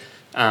situation.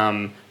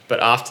 But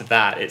after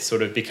that, it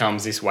sort of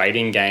becomes this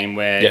waiting game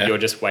where Yeah. you're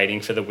just waiting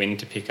for the wind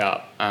to pick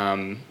up.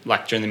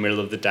 Like during the middle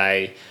of the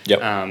day, Yep.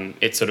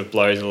 it sort of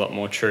blows a lot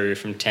more true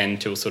from 10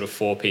 till sort of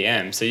 4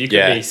 p.m. So you could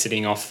Yeah. be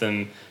sitting off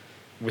them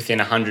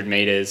within 100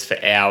 meters for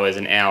hours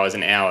and hours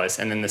and hours.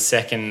 And then the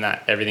second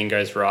that everything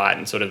goes right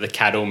and sort of the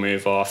cattle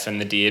move off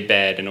and the deer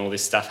bed and all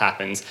this stuff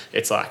happens,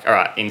 it's like, all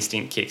right,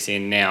 instinct kicks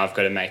in. Now I've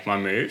got to make my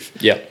move.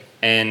 Yep.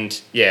 And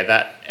yeah,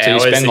 that So you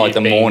hours spend that like you've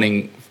the been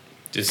morning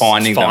just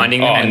finding them and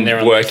and they're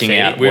on their working feet.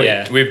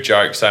 out. We've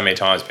joked so many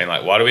times, being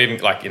like, why do we even,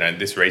 like, you know,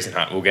 this recent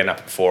hunt, we're getting up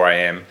at 4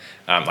 a.m.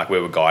 Like we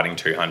were guiding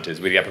 2 hunters.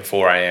 We'd get up at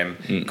 4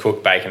 a.m.,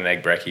 cook bacon and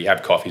egg brekkie,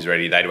 have coffees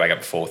ready. They'd wake up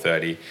at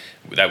 4:30.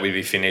 That we'd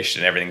be finished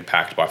and everything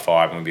packed by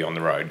 5, and we'd be on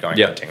the road going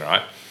Yep. hunting,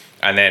 right?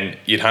 And then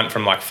you'd hunt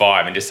from like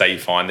 5 and just say you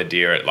find the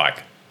deer at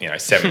like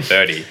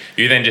 7:30.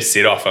 You then just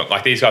sit off them.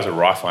 Like these guys are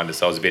rifle hunters,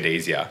 so it was a bit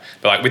easier.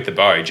 But like with the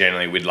bow,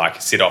 generally we'd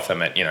like sit off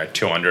them at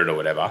 200 or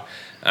whatever.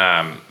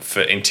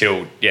 For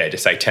until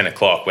just say 10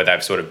 o'clock, where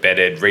they've sort of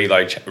bedded,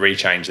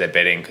 rechange their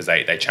bedding because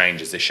they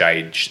change as the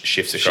shade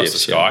shifts across the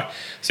sky. Yeah.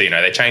 So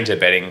they change their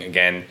bedding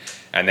again,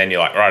 and then you're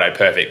like, righto,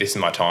 perfect. This is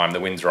my time. The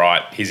wind's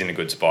right. He's in a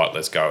good spot.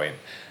 Let's go in.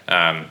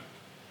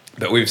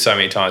 But we've so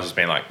many times just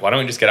been like, why don't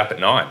we just get up at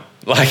 9?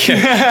 Like,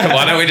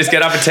 why don't we just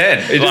get up at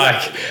 10?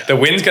 Like, the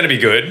wind's going to be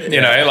good,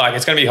 like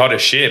it's going to be hot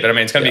as shit. But I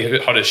mean, it's going to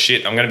be hot as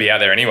shit. I'm going to be out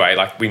there anyway.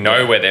 Like, we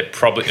know where they're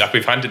probably, like,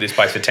 we've hunted this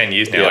place for 10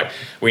 years now. Yeah. Like,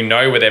 we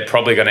know where they're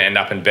probably going to end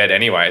up in bed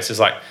anyway. It's just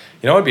like,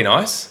 what would be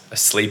nice? A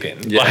sleep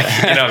in. Yeah. Like,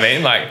 you know what I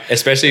mean? Like,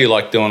 especially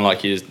like doing like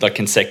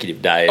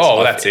consecutive days. Oh,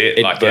 well, like, that's it.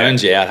 It like,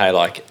 burns you out. Hey,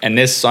 like, and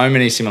there's so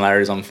many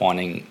similarities I'm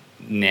finding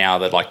now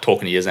that like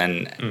talking to you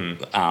and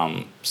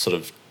sort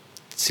of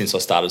since I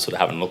started sort of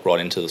having a look right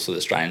into the sort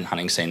of Australian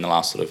hunting scene the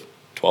last sort of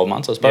 12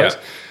 months, I suppose.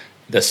 Yeah.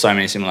 There's so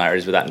many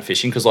similarities with that and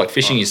fishing because like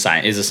fishing is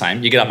the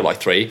same. You get up at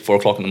like 3, 4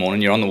 o'clock in the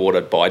morning. You're on the water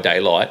by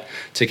daylight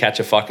to catch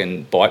a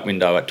fucking bite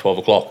window at 12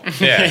 o'clock.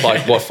 Yeah.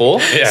 Like what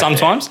for? Yeah.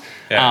 Sometimes.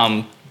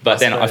 Yeah. But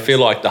then I feel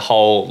like the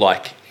whole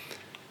like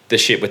the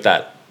shit with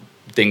that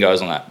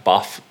dingoes on that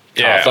buff.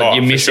 Yeah, calf, like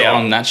you for miss sure. out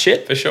on that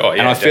shit. For sure, yeah,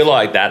 and I feel definitely.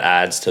 like that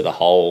adds to the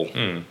whole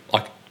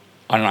like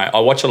I don't know. I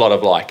watch a lot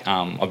of like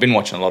I've been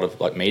watching a lot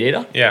of like Meat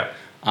Eater. Yeah.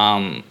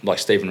 Like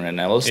Stephen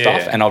Ranella's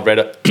stuff, Yeah. and I've read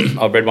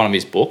I've read one of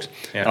his books,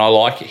 Yeah. and I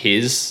like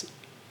his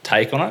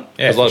take on it.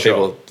 Yeah, Because a lot of for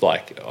people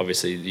like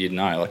obviously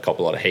like cop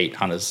a lot of heat.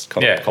 Hunters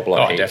cop a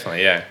lot of heat.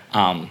 Definitely, yeah.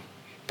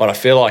 But I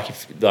feel like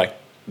if like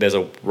there's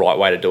a right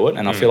way to do it,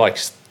 and I feel like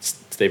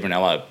Steve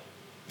Ranella,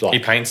 like He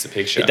paints the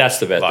picture. That's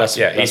the best. Like, That's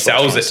he what I was sells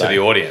trying it to to say. the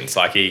audience.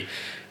 Like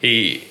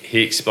he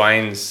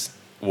explains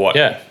what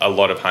a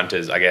lot of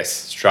hunters, I guess,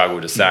 struggle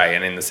to say,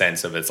 and in the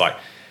sense of it's like,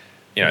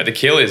 the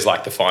kill is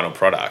like the final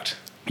product.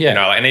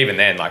 Yeah. And even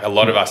then, like a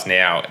lot of us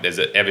now, there's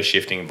an ever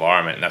shifting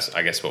environment, and that's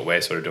I guess what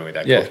we're sort of doing with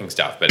our cooking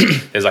stuff. But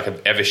there's like an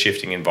ever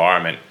shifting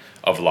environment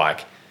of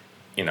like,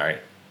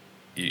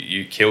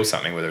 you kill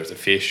something, whether it's a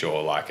fish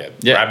or like a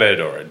rabbit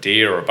or a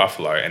deer or a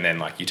buffalo, and then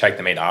like you take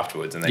the meat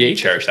afterwards, and then you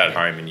cherish that at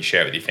home and you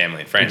share it with your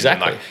family and friends.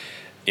 Exactly.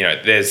 And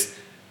like,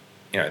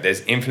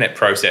 there's infinite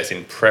process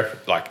in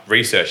prep, like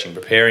researching,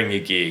 preparing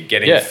your gear,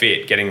 getting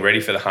fit, getting ready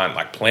for the hunt,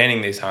 like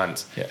planning these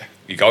hunts. Yeah.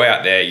 You go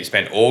out there, you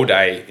spend all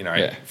day,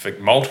 for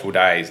multiple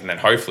days, and then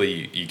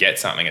hopefully you get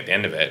something at the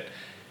end of it.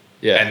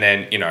 Yeah. And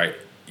then,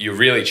 you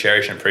really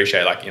cherish and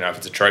appreciate, like, if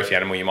it's a trophy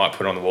animal, you might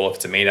put it on the wall. If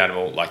it's a meat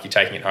animal, like, you're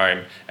taking it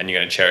home and you're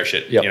going to cherish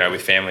it,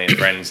 with family and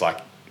friends, like,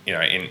 in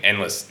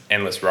endless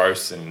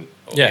roasts and,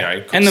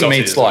 and the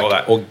meat's sausages and all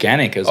like that.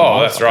 organic as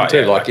well. That's right, Too.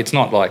 yeah, like like- it's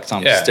not like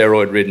some Yeah.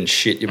 steroid-ridden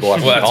shit you buy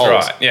from Well, that's Coles,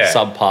 right, yeah.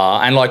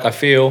 subpar. And like I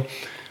feel,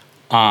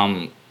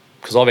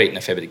 because I've eaten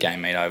a fair bit of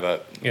game meat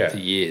over the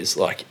years,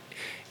 like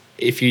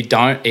if you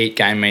don't eat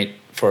game meat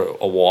for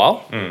a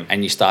while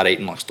and you start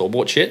eating like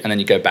store-bought shit and then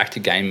you go back to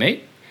game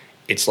meat,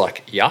 it's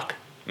like yuck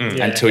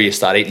until you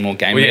start eating more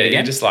game Well, meat yeah, again.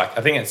 you just like,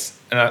 I think it's,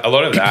 and a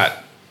lot of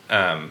that,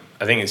 I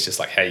think it's just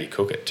like how you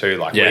cook it too.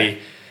 Like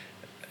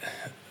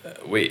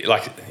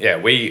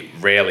we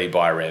rarely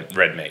buy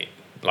red meat.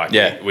 Like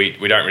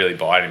we don't really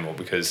buy it anymore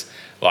because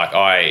like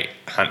I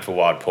hunt for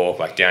wild pork,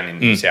 like down in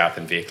New South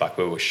and Vic, like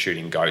we were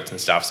shooting goats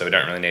and stuff, so we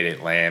don't really need to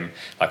eat lamb.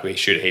 Like we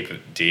shoot a heap of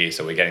deer,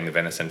 so we're getting the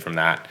venison from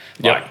that.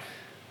 Like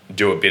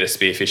do a bit of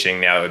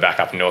spearfishing now that we're back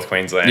up in North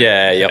Queensland.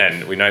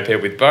 And we know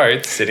people with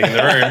boats sitting in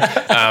the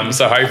room.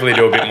 So hopefully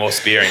do a bit more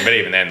spearing, but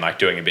even then like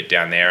doing a bit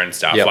down there and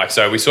stuff. Like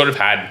so we sort of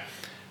had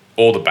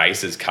all the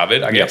bases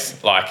covered, I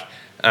guess. Like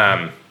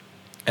and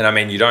I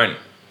mean you don't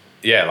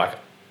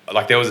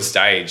like there was a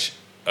stage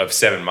of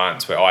 7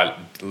 months where I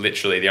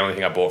literally the only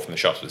thing I bought from the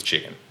shops was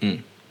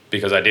chicken.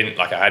 Because I didn't,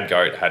 like I had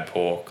goat, I had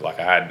pork, like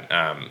I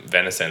had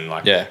venison,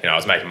 like, I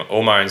was making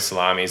all my own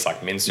salamis,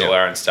 like minced all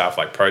our own stuff,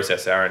 like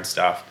processed our own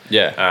stuff.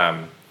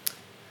 So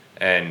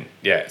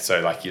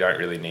like you don't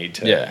really need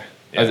to.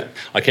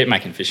 I keep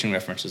making fishing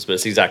references, but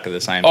it's exactly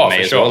the same for me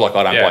for as sure. well. Like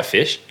I don't buy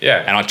fish,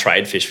 and I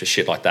trade fish for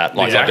shit like that.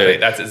 Like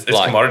Exactly, I do. it's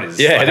commodities.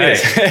 Yeah, Like, it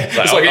is. hey, It's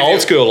I'll like give old you-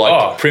 school,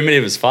 like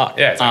primitive as fuck.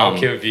 Yeah, it's like, I'll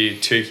give you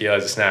 2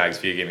 kilos of snags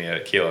if you give me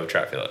a kilo of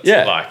trout fillets.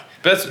 Yeah. Like,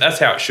 but that's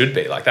how it should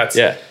be. Like that's,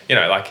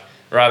 like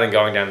rather than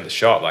going down to the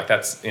shop, like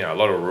that's, a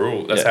lot of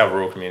rural, that's how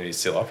rural communities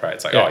still operate.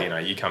 It's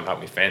like, you come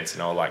help me fence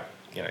and I'll like,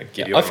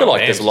 give you I feel my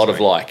like there's a lambs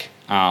lot or of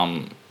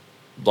something.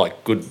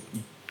 like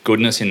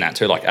goodness in that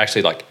too. Like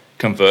actually like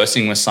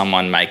conversing with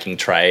someone, making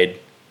trade,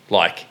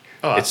 like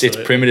it's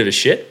absolutely. primitive as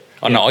shit.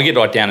 I don't know, I get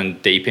right down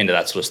and deep into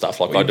that sort of stuff.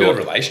 Like Well, I you do build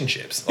it.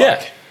 relationships. Yeah.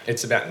 Like,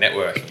 it's about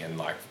networking and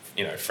like,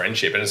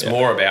 friendship. And it's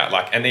more about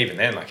like, and even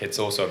then, like, it's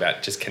also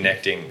about just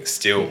connecting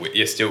still.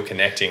 You're still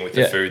connecting with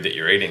the food that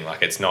you're eating.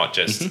 Like, it's not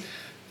just,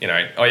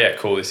 oh yeah,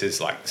 cool, this is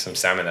like some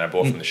salmon that I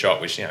bought from the shop,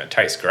 which,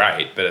 tastes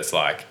great. But it's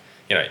like,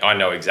 I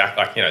know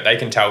exactly, like, they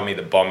can tell me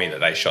the bombie that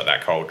they shot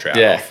that cold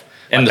trout off.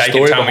 And Like, the they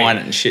can story tell me- behind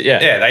it and shit.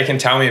 Yeah. Yeah, they can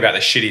tell me about the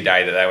shitty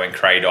day that they went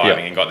cray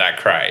diving and got that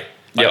cray.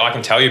 Like, Yep. I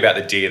can tell you about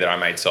the deer that I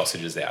made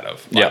sausages out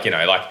of. Like,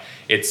 Yep. like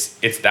it's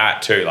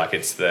that too. Like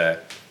it's the,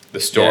 the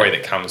story Yeah.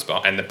 that comes by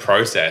and the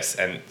process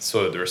and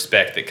sort of the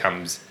respect that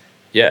comes.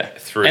 Yeah,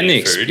 through and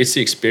your food. it's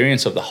the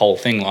experience of the whole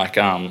thing. Like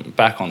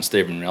back on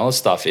Stephen Rilla's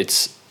stuff,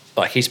 it's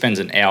like he spends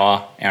an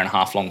hour and a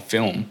half long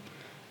film,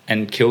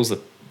 and kills the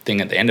thing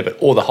at the end of it,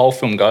 or the whole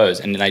film goes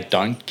and they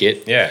don't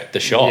get the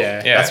shot.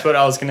 Yeah, Yeah. that's what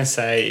I was gonna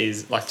say.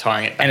 Is like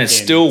tying it back And it's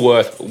in. still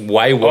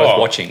way worth Oh.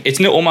 watching. It's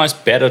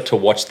almost better to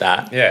watch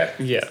that Yeah.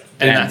 Yeah,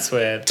 and that's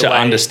where the to way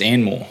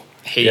understand more.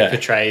 he Yeah.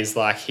 portrays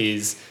like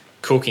his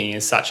cooking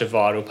is such a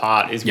vital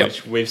part is Yep.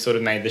 which we've sort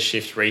of made the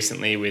shift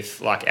recently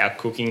with like our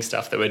cooking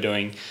stuff that we're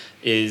doing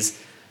is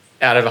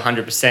out of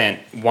 100%,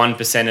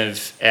 1%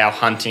 of our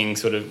hunting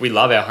sort of, we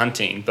love our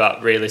hunting,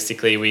 but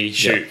realistically we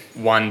shoot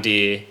one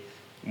deer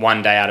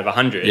 1 day out of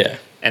 100. Yeah.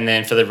 And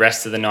then for the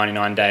rest of the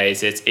 99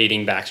 days, it's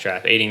eating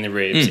backstrap, eating the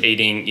ribs,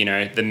 eating,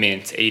 the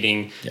mince,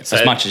 eating...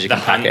 as much as you can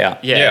pack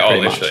out. Yeah, Yeah,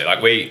 pretty literally.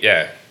 Like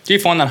Do you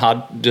find that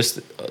hard, just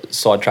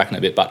sidetracking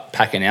a bit, but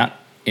packing out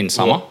in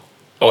summer?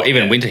 Or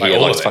even winter here,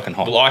 all like of it's it. fucking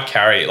hot. Well, I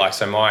carry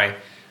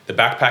the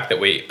backpack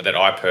that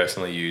I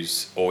personally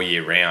use all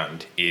year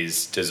round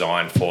is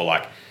designed for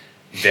like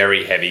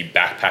very heavy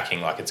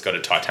backpacking. Like it's got a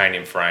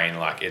titanium frame.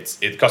 Like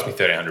it cost me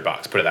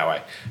 $1,300. Put it that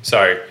way.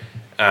 So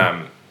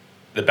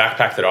the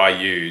backpack that I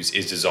use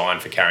is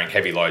designed for carrying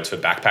heavy loads for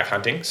backpack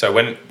hunting. So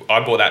when I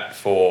bought that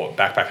for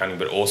backpack hunting,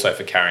 but also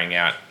for carrying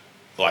out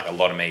like a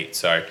lot of meat.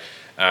 So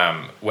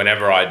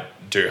whenever I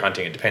do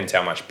hunting, it depends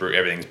how much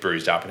everything's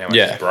bruised up and how much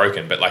is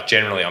broken. But like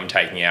generally, I'm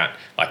taking out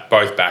like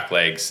both back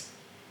legs,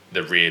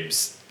 the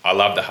ribs. I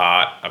love the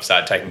heart. I've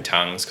started taking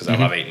tongues because I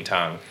love eating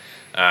tongue.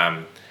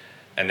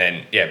 And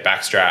then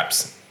back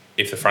straps.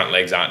 If the front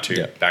legs aren't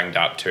too banged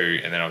up too,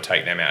 and then I'll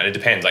take them out. And it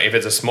depends. Like if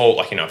it's a small,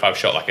 like if I've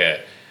shot like a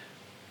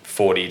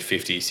 40,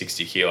 50,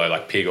 60 kilo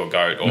like pig or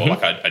goat or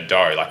like a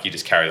doe, like you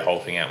just carry the whole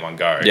thing out in one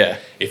go. Yeah.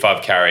 If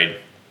I've carried,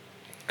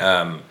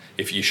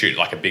 if you shoot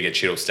like a bigger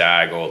chital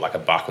stag or like a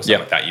buck or something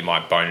like that, you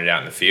might bone it out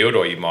in the field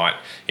or you might,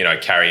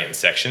 carry it in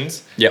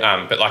sections. Yep.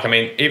 But like, I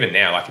mean, even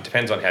now, like it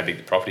depends on how big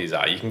the properties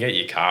are. You can get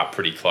your car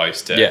pretty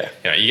close to,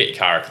 you get your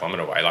car a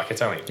kilometre away. Like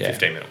it's only a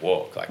 15-minute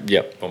walk. Like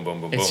boom, boom,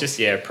 boom, It's boom. just,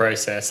 a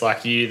process.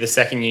 Like the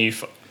second you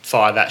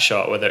fire that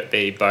shot, whether it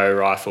be bow,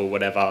 rifle,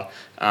 whatever,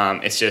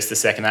 it's just the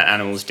second that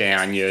animal's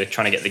down, you're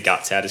trying to get the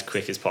guts out as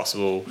quick as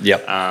possible.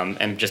 Yep.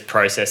 And just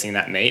processing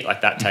that meat,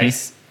 like that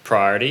takes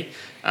priority.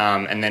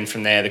 And then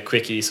from there, the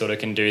quicker you sort of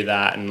can do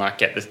that and like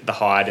get the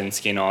hide and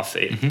skin off,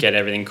 get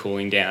everything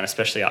cooling down,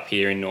 especially up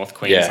here in North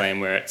Queensland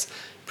where it's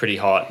pretty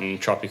hot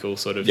and tropical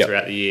sort of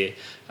throughout the year.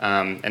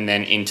 And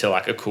then into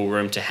like a cool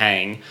room to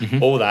hang,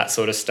 all that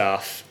sort of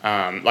stuff.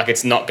 Like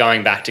it's not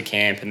going back to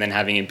camp and then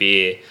having a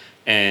beer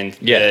and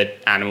the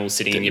animal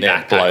sitting in your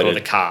backpack or the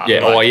car. Yeah,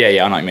 Like, I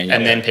know what you mean.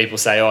 and then people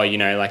say,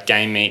 like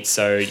game meat,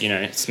 so,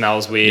 it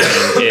smells weird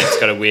and it's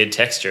got a weird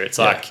texture. It's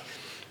like...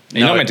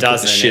 You're not meant to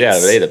cook the shit out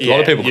of it either. A lot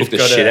of people cook the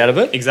shit out of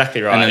it.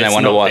 Exactly right. And then they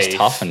wonder why it's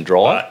tough and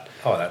dry.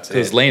 that's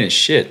Because it's lean as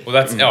shit. Well,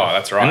 that's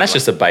that's right. And that's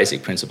just a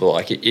basic principle.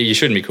 Like you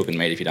shouldn't be cooking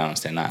meat if you don't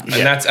understand that.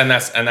 And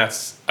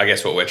that's I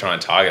guess what we're trying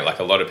to target. Like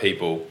a lot of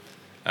people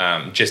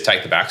just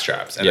take the back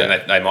straps and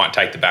then they might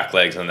take the back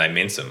legs and they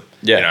mince them.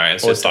 Yeah. And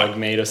it's Or just dog like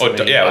meat or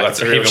something. well, Like, that's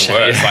it's a real even shame.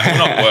 worse. Like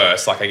not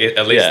worse. Like I guess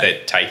at least Yeah.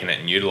 they're taking it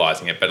and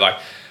utilizing it. But like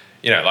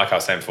like I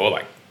was saying before,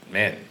 like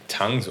man,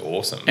 tongue's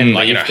awesome. And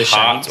like leave the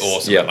heart's shanks.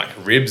 awesome. Yep. And,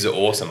 like ribs are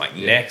awesome. Like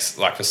necks,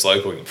 like for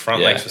slow cooking,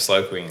 front Yeah. legs for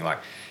slow cooking. Like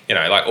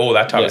like all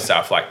that type of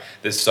stuff. Like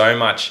there's so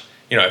much.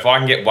 If I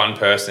can get one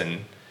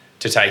person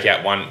to take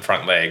out one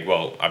front leg,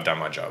 well, I've done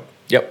my job.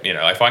 Yep.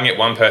 If I can get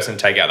one person to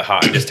take out the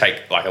heart and just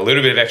take like a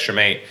little bit of extra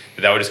meat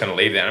that they were just going to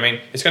leave there. I mean,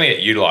 it's going to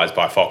get utilized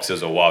by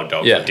foxes or wild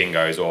dogs or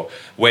dingoes or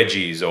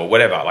wedgies or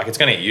whatever. Like it's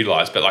going to get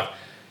utilized. But like,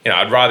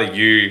 I'd rather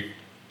you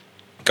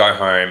go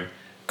home,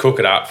 cook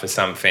it up for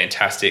some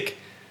fantastic,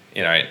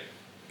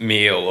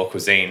 meal or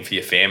cuisine for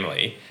your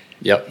family.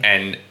 Yep.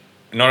 And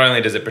not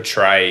only does it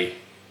portray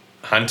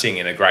hunting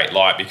in a great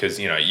light because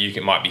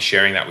might be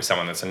sharing that with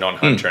someone that's a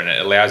non-hunter and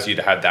it allows you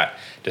to have that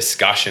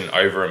discussion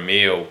over a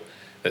meal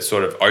that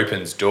sort of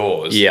opens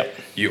doors. Yep.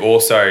 You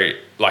also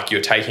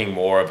you're taking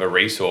more of a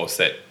resource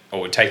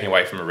or taking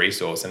away from a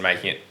resource and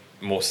making it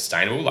more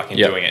sustainable, like in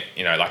doing it,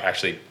 like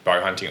actually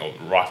bow hunting or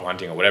rifle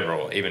hunting or whatever,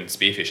 or even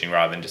spearfishing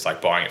rather than just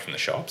like buying it from the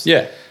shops.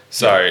 Yeah.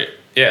 So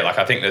like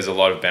I think there's a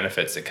lot of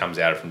benefits that comes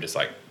out of from just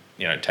like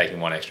taking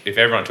one extra. If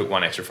everyone took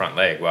one extra front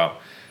leg, well,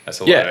 that's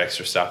a lot of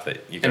extra stuff that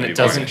you can And be it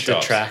buying in doesn't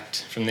shops.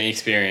 detract from the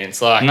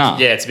experience. Like, No.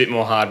 it's a bit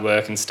more hard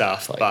work and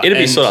stuff. But It'd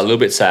be sort of a little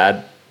bit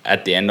sad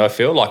at the end, I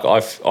feel. Like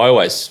I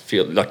always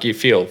feel like you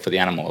feel for the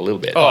animal a little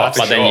bit. Oh,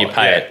 but then you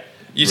pay it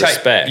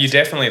respect. You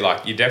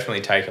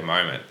definitely take a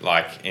moment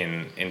like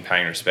in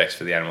paying respects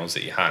for the animals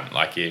that you hunt.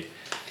 Like you've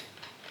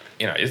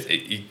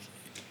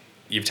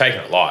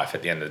taken a life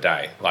at the end of the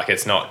day. Like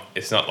it's not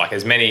like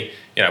as many.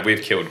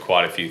 We've killed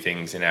quite a few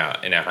things in our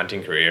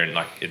hunting career, and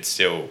like it's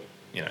still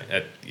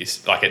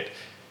it's like it.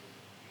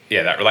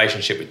 Yeah, that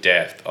relationship with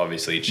death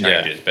obviously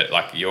changes, but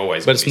like you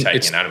always But be taking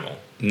it's an animal.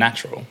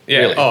 natural. Yeah.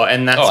 Really. Oh,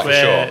 and that's Oh, for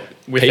where, sure.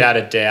 without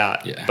a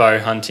doubt, Yeah. bow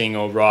hunting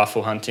or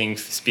rifle hunting,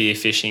 spear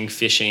fishing,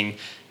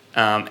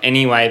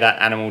 any way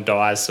that animal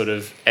dies sort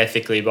of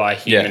ethically by a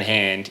human Yeah.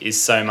 hand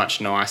is so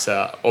much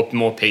nicer or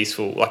more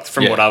peaceful, like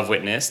from Yeah. what I've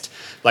witnessed.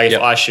 Like if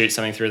Yep. I shoot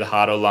something through the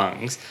heart or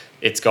lungs,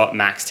 it's got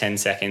max 10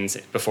 seconds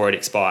before it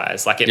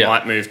expires. Like it Yeah.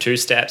 might move 2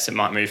 steps, it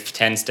might move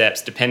 10 steps,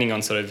 depending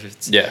on sort of if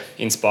it's Yeah.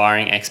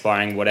 inspiring,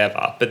 expiring,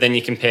 whatever. But then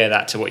you compare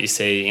that to what you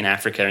see in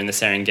Africa in the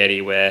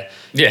Serengeti where,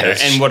 Yeah, you know,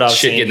 and what I've shit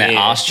seen getting their here,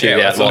 ass chewed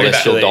Yeah, out while look they're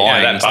at still that,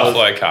 dying. that and stuff.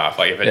 buffalo calf,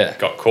 like if it Yeah.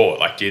 got caught,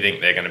 like do you think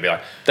they're going to be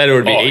like, They'd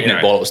already be oh, eating you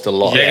it know, while it was still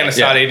alive. they're going to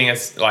start Yeah. eating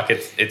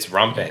its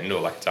rump end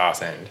or like its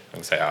arse end. I'm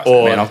going to say arse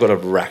Or- end. Man, I've got a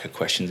rack of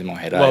questions in my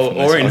head. Well, from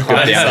or this. in I've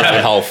got down hindsight-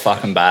 that whole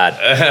fucking bad.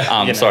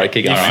 you know, Sorry,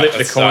 keep you going. flip Right? the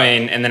Let's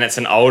coin and then it's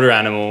an older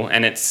animal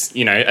and it's,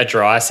 you know, a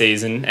dry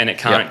season and it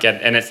can't Yeah.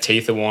 get, and its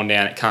teeth are worn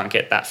down, it can't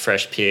get that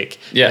fresh pick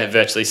Yeah. and it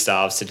virtually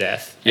starves to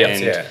death. Yeah.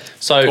 And, Yeah.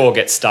 So- or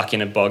gets stuck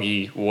in a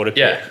boggy water pit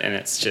Yeah. and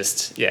it's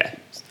just, yeah.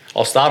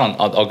 I'll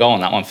go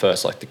on that one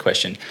first, like the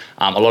question.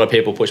 A lot of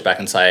people push back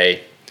and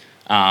say,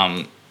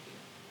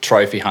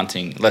 trophy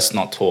hunting, let's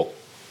not talk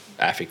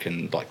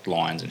African, like,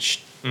 lions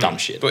and dumb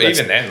shit. But Let's-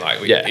 even then, like,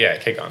 Yeah. yeah,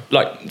 keep going.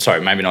 like,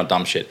 sorry, maybe not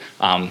dumb shit.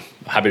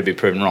 Happy to be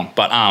proven wrong.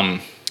 But,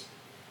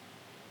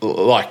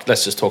 like,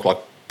 let's just talk like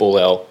bull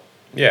elk,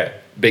 Yeah.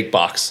 big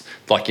bucks.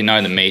 Like, you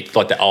know, the meat,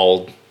 like the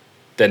old,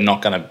 they're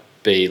not going to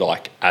be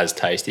like as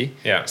tasty.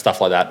 Yeah.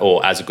 Stuff like that,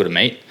 or as good a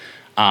meat.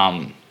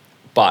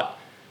 But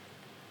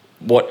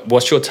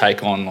what's your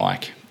take on,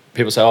 like,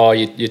 people say, oh,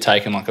 you're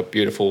taking like a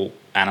beautiful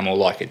animal,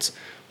 like it's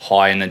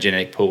high in the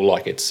genetic pool,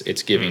 like it's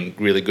giving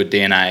really good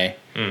DNA,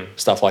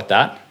 stuff like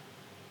that?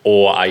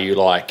 Or are you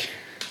like,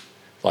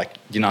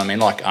 you know what I mean?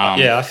 Like,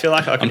 Yeah, I feel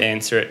like I could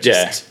answer it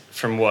yeah. just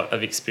from what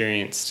I've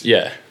experienced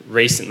yeah,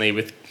 recently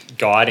with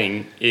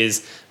guiding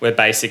is we're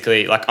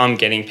basically, like, I'm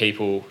getting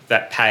people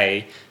that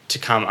pay to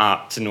come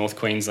up to North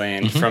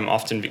Queensland Mm-hmm. from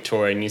often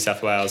Victoria, New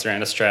South Wales,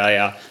 around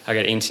Australia. I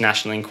get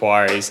international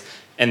inquiries.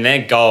 And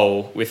their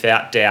goal,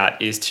 without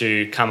doubt, is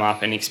to come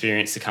up and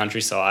experience the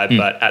countryside. Mm.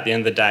 But at the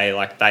end of the day,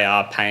 like, they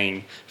are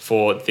paying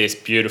for this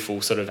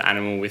beautiful sort of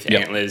animal with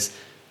Yep. antlers,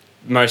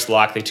 most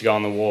likely to go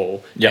on the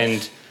wall. Yep.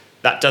 And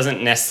that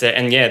doesn't necessarily,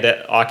 and yeah,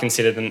 that I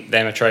consider them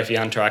a trophy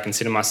hunter. I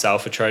consider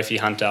myself a trophy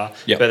hunter,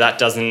 Yep. but that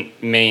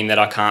doesn't mean that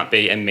I can't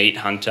be a meat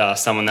hunter,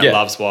 someone that Yeah.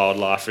 loves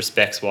wildlife,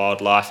 respects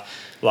wildlife.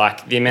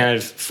 Like the amount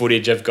of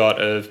footage I've got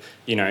of,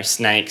 you know,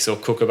 snakes or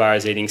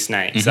kookaburras eating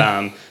snakes,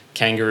 Mm-hmm.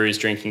 kangaroos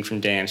drinking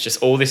from dams,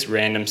 just all this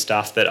random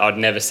stuff that I'd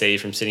never see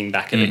from sitting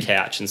back at the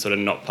couch and sort of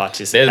not they're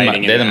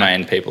participating the in that.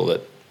 main people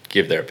that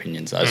give their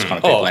opinions, those kind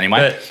of people Oh,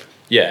 anyway. but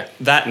Yeah,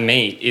 that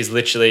meat is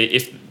literally,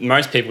 if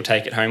most people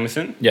take it home with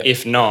them, Yep.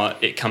 if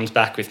not, it comes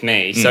back with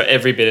me. So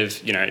every bit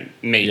of, you know,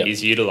 meat Yep.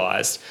 is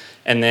utilised.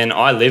 And then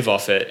I live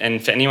off it.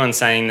 And for anyone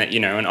saying that, you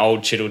know, an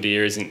old chital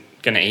deer isn't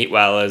going to eat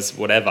well as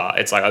whatever,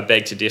 it's like I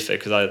beg to differ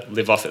because I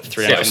live off it it's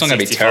not gonna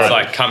be 365. terrible.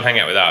 It's like, come hang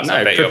out with us. No,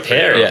 I bet you're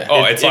prepare pretty it. good.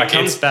 Oh, It- it's it like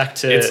comes back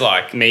to it's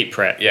like meat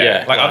prep. Yeah,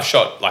 Yeah. like I've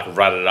shot like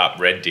rutted up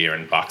red deer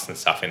and bucks and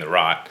stuff in the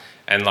rut,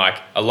 and like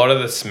a lot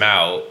of the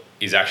smell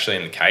is actually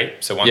in the cape.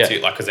 So once Yeah.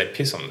 you like, because they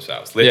piss on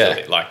themselves,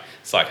 literally. Yeah. Like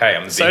it's like, hey,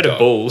 I'm the So big do dog.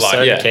 bulls, like, so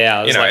do yeah.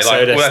 cows, You know, like, like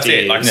so do well, that's it.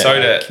 steers. Like Yeah. so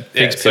do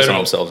pigs so piss do- on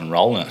themselves and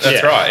roll in it.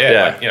 That's Yeah. right. Yeah.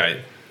 Yeah. Like, you know,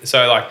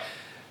 so like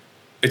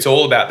it's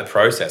all about the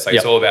process. Like Yep.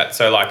 it's all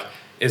about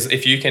is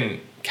if you can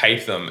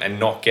cape them and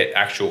not get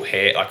actual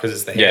hair, like because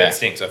it's the hair Yeah. that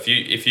stinks. So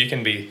if you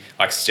can be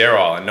like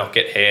sterile and not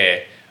get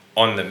hair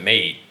on the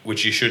meat,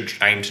 which you should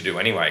aim to do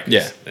anyway, 'cause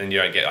Yeah. then you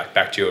don't get like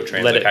bacterial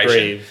translocation. Let it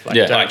breathe. Like,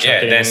 Yeah. don't Like, chuck yeah,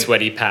 it in then- a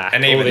sweaty pack.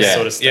 and all even this yeah.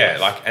 sort of stuff. Yeah,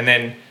 like and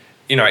then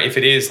you know if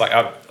it is like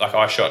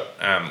I shot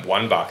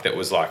one buck that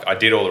was like I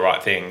did all the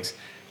right things,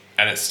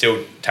 and it still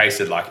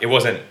tasted like it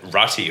wasn't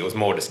rutty. It was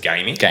more just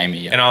gamey. Gamey,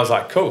 yeah. And I was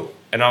like, cool.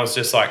 And I was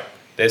just like,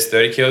 there's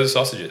 30 kilos of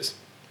sausages.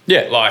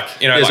 Yeah, Like,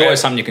 you know, there's like, always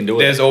something you can do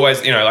with There's it.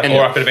 always, you know, like, And-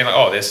 or I could have been like,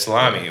 oh, there's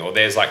salami, or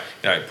there's like,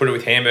 you know, put it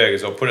with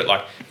hamburgers, or put it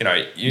like, you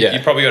know, Yeah. you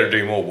probably got to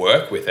do more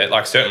work with it.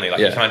 Like, certainly, like,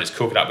 Yeah. you can't just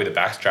cook it up with a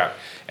backstrap,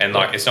 and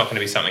like, it's not going to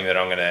be something that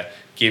I'm going to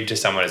give to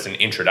someone as an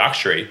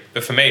introductory.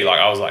 But for me, like,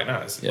 I was like, no,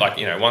 it's Yeah. like,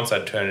 you know, once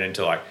I'd turn it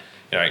into like,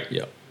 you know,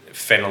 Yeah.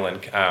 fennel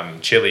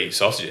and chili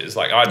sausages,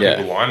 like, I had Yeah.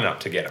 people lining up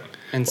to get them.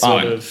 And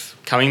sort Um, of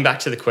coming back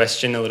to the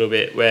question a little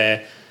bit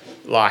where,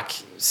 like,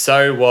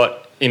 so what,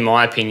 in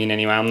my opinion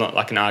anyway, I'm not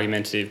like an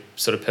argumentative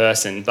sort of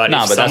person, but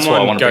No, if but that's why I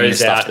someone wanna bring goes this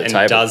stuff out to the and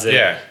table. does it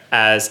Yeah.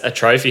 as a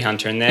trophy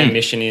hunter and their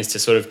mission is to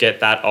sort of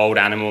get that old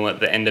animal at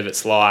the end of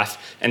its life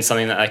and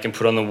something that they can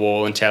put on the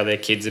wall and tell their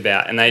kids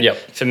about. And they, Yep.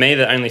 for me,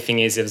 the only thing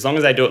is as long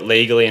as they do it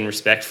legally and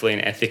respectfully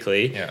and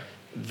ethically, Yeah.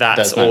 that's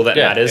Does all matter. that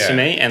Yeah. matters for Yeah.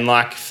 me. And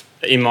like,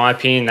 in my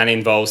opinion, that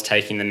involves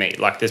taking the meat.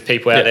 Like there's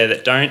people out Yeah. there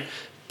that don't,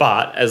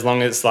 but as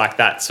long as like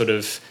that sort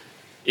of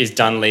is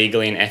done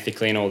legally and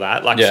ethically and all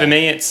that, like Yeah. for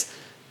me, it's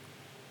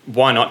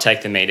why not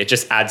take the meat? It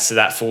just adds to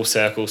that full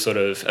circle sort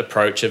of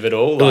approach of it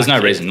all. There was no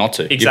Like, reason not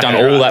to. You've Exactly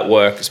done all right. that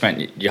work,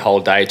 spent your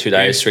whole day, 2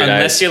 days, 3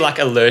 Unless days. you're like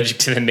allergic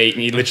to the meat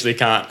and you literally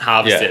can't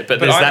harvest Yeah. it. But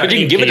But there's I- that but you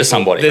many can give it to people-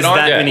 somebody. There's But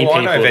that I, many well,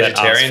 people I know that ask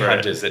vegetarian for it.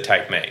 hunters that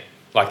take meat.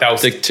 Like, they'll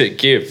to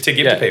give. to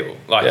give Yeah. to people.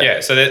 Like, yeah.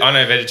 So I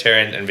know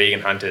vegetarian and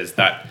vegan hunters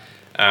that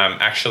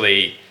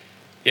actually,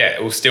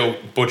 will still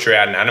butcher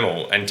out an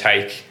animal and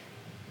take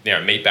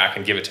meat back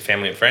and give it to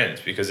family and friends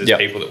because there's Yep.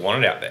 people that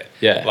want it out there.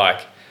 Yeah.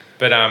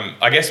 But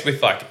I guess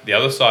with like the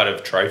other side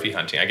of trophy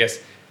hunting, I guess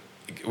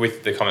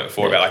with the comment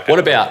before about like What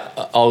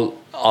about?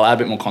 I'll add a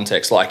bit more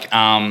context. Like,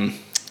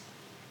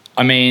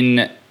 I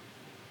mean,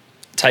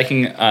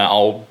 taking an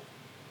old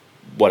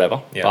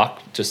whatever Yeah.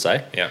 buck, just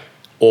say, yeah.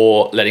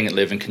 or letting it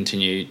live and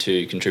continue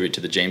to contribute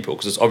to the gene pool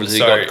because it's obviously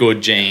So- got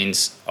good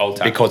genes Old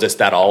tackle. because it's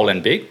that old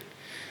and big,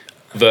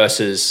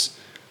 versus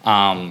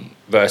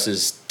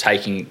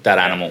taking that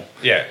animal,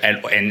 Yeah.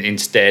 and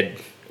instead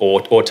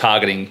or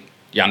targeting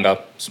younger,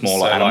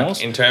 smaller So, animals.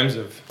 like, in terms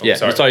of Yeah,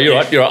 sorry. so you're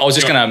right. You're right. I was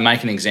just Sure. going to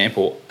make an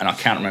example, and I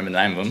can't remember the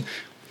name of them.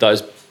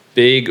 Those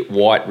big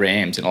white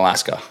rams in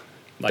Alaska.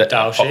 Like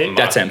Dale sheep?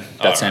 That's them.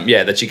 That's Oh, them.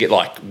 Yeah, that you get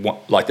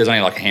like there's only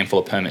like a handful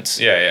of permits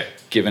Yeah.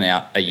 given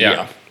out a year,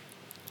 Yeah.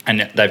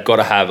 and they've got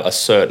to have a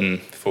certain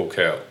Full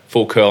curl.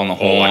 full curl on the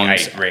Or like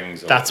horns. 8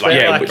 rings. Or That's like,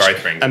 where yeah, like,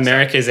 growth rings. and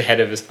America's ahead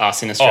of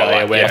us in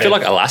Australia. like, where I feel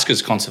like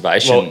Alaska's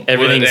conservation Well,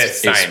 everything's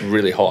they're is same.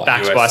 really high.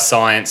 backed US. by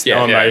science, Yeah,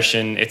 no yeah.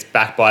 emotion. It's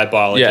backed by a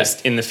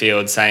biologist in the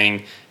field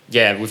saying,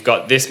 yeah, we've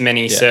got this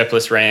many Yeah.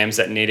 surplus rams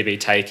that need to be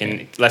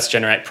taken. Let's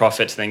generate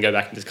profit to then go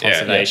back into stuff. Yeah,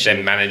 conservation.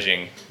 then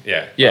managing.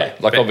 Yeah. Yeah,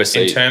 like But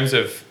obviously- in terms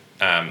of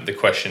the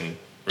question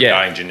Yeah.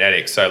 regarding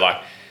genetics,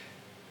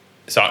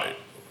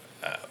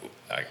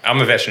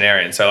 I'm a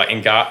veterinarian, so like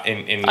in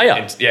Oh,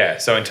 yeah. yeah.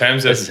 So in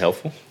terms of This is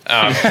helpful.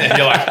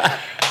 you're like,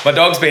 my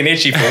dog's been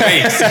itchy for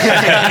weeks.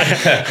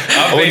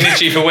 I've been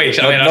itchy for weeks.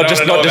 I mean, I not don't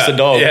just wanna know not just a about-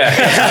 dog.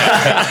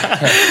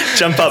 Yeah.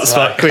 Jump up the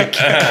spot quick.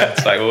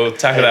 It's like, we'll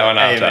tackle that one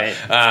Hey,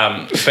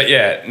 after. But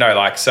yeah, no,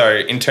 like, so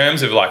in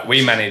terms of like,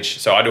 we manage,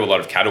 so I do a lot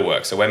of cattle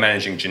work. So we're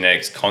managing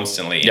genetics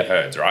constantly in Yep.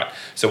 herds, right?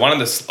 So one of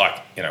the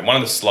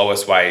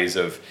slowest ways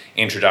of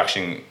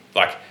introduction,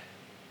 like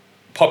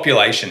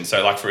population.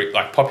 So like for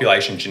like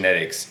population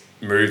genetics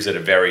moves at a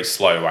very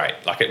slow rate.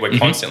 Like we're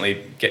constantly,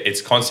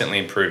 it's constantly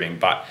improving,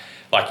 but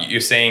like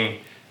you're seeing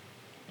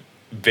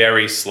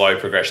very slow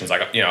progressions.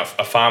 Like,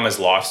 a farmer's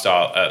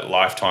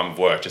lifetime of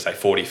work, just say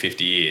 40,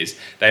 50 years,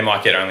 they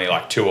might get only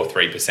like 2 or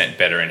 3%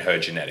 better in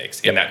herd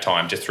genetics in that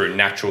time, just through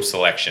natural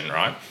selection,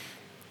 right?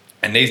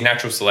 And these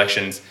natural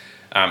selections,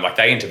 like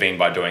they intervene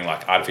by doing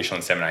like artificial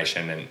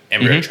insemination and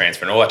embryo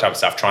transfer and all that type of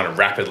stuff, trying to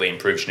rapidly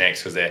improve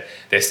genetics because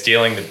they're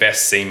stealing the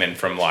best semen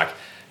from like,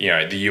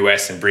 the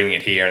US and bringing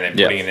it here and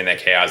then putting it in their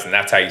cows. And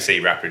that's how you see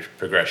rapid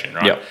progression,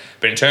 right? Yep.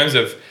 But in terms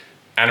of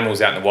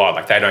animals out in the wild,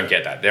 like they don't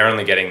get that. They're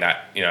only getting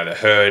that, the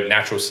herd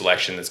natural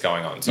selection that's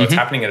going on. So it's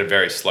happening at a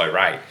very slow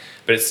rate,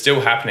 but it's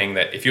still happening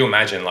that if you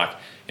imagine like,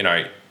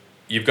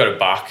 you've got a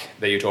buck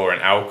that you or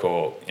an elk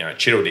or,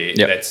 chiddle deer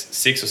that's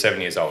 6 or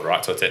 7 years old,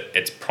 right? So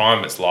it's prime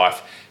of its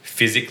life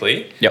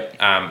physically. Yep.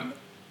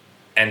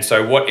 And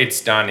so what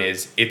it's done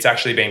is it's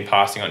actually been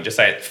passing on, just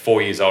say at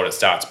 4 years old, it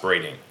starts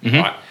breeding,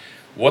 right?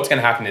 What's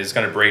going to happen is it's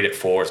going to breed at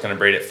 4, it's going to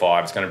breed at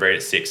 5, it's going to breed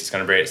at 6, it's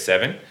going to breed at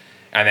 7.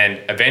 And then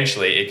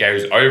eventually it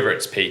goes over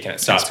its peak and it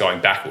starts going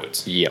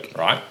backwards. Yep.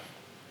 Right?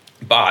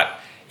 But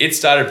it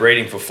started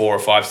breeding for 4 or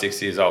 5,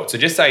 6 years old. So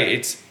just say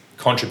its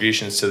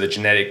contributions to the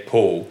genetic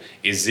pool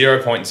is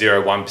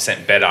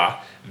 0.01% better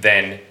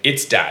than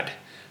its dad.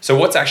 So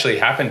what's actually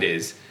happened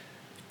is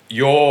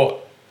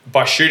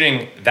by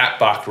shooting that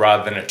buck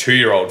rather than a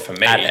 2-year-old for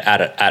me.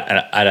 At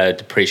a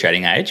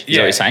depreciating age. Is that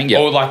what you're saying?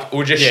 Yep.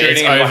 Or just Yeah, shooting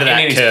it's him over like that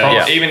in his curve. prime,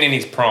 Yeah. even in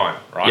his prime,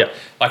 right? Yep.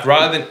 Like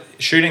rather than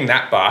shooting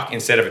that buck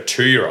instead of a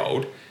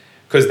 2-year-old,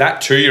 because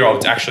that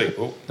 2-year-old's actually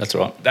That's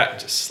right. that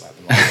just slapped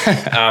him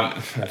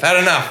off. I've had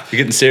enough. You're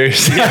getting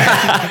serious.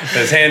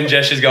 There's hand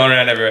gestures going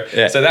around everywhere.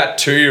 Yeah. So that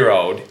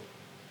 2-year-old,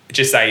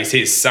 just say is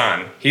his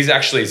son, he's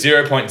actually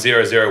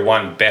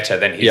 0.001 better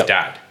than his Yep.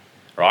 dad,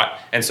 right?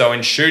 And so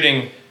in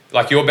shooting,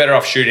 like you're better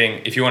off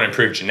shooting, if you want to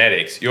improve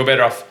genetics, you're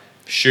better off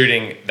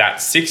shooting that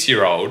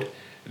 6-year-old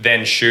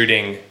than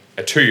shooting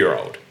a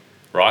 2-year-old,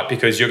 right?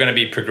 Because you're going to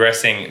be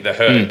progressing the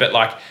herd. But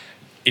like,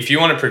 if you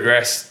want to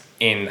progress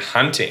in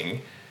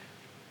hunting,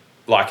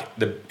 like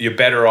you're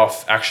better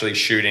off actually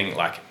shooting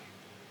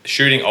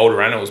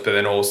older animals, but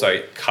then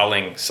also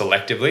culling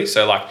selectively.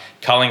 So like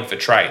culling for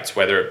traits,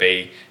 whether it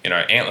be,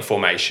 antler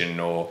formation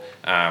or,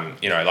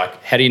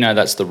 like, How do you know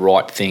that's the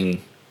right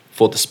thing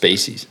for the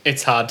species?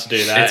 It's hard to do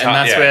that. It's and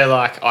hard, that's yeah. where,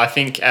 like, I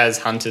think as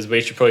hunters,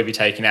 we should probably be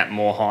taking out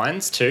more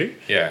hinds too.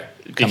 yeah.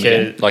 Because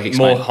again, like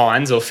explain. more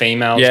hinds or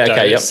females Yeah, okay,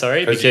 does, yep.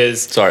 sorry,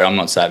 because Sorry, I'm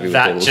not savvy with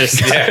all that of just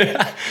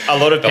Yeah. a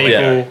lot of people,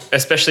 Yeah.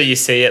 especially you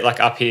see it like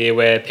up here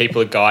where people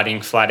are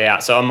guiding flat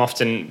out. So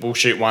we'll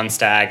shoot one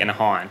stag and a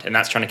hind, and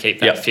that's trying to keep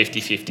that Yep.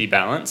 50-50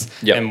 balance.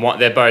 Yep. And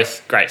they're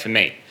both great for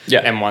meat. Yeah.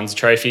 And one's a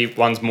trophy,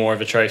 one's more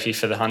of a trophy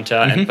for the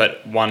hunter,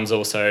 but one's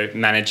also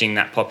managing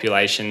that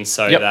population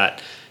so Yep.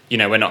 that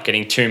we're not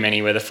getting too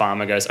many where the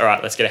farmer goes, all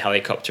right, let's get a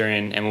helicopter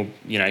in and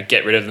we'll,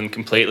 get rid of them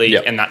completely.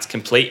 Yep. And that's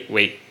complete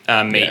meat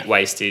Yeah.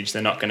 wastage.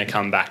 They're not going to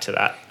come back to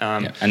that.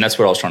 Yeah. And that's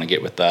what I was trying to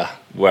get with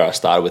where I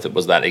started with it,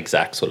 was that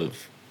exact sort of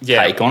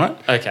take on it.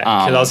 Okay.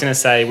 Because I was going to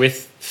say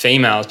with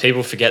females,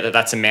 people forget that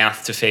that's a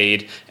mouth to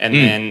feed. And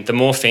then the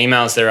more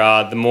females there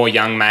are, the more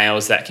young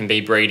males that can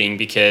be breeding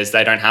because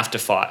they don't have to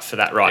fight for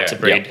that right Yeah. to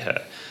breed Yep.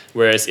 her.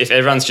 Whereas if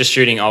everyone's just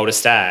shooting older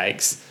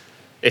stags,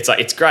 it's like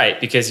it's great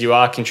because you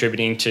are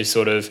contributing to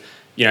sort of,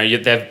 you know,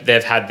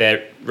 they've had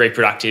their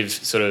reproductive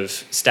sort of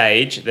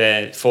stage.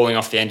 They're falling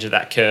off the edge of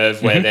that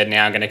curve where they're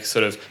now going to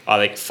sort of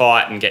either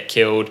fight and get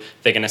killed.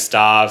 They're going to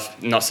starve,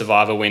 not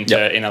survive a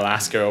winter in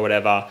Alaska or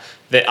whatever.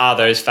 There are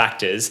those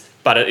factors,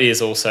 but it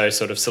is also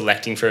sort of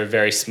selecting for a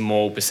very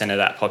small percent of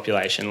that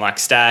population. Like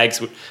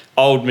stags,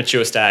 old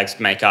mature stags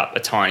make up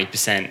a tiny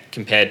percent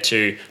compared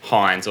to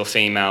hinds or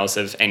females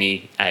of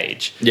any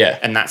age. Yeah.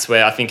 And that's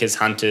where I think as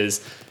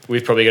hunters,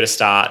 we've probably got to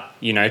start,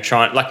 you know,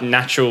 trying, like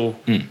natural...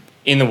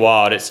 In the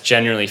wild, it's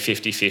generally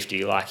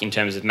 50-50, like in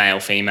terms of male,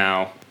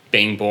 female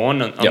being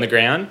born on the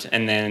ground.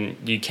 And then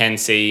you can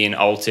see in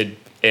altered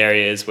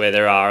areas where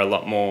there are a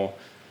lot more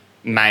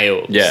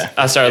males.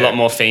 A lot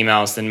more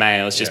females than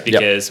males just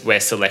because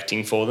we're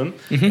selecting for them.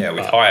 Yeah,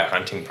 with higher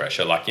hunting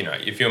pressure, like, you know,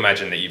 if you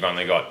imagine that you've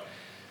only got,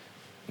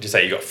 just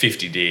say you've got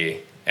 50 deer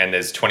and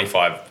there's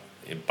 25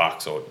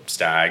 bucks or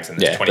stags and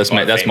there's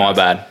 25 that's my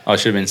bad. I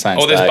should have been saying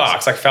stags. There's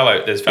bucks,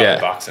 like there's fellow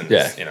bucks and,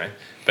 you know.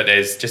 But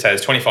there's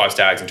 25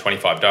 stags and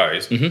 25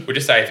 does. We'll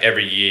just say if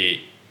every year,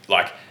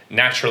 like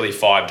naturally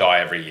 5 die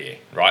every year,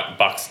 right?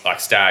 Bucks, like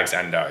stags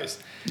and does.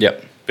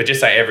 Yep. But just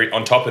say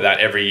on top of that,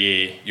 every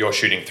year you're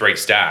shooting 3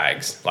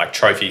 stags, like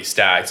trophy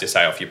stags, to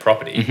say off your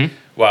property.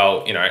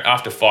 Well, you know,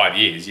 after 5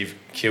 years, you've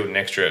killed an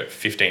extra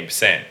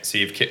 15%. So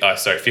you've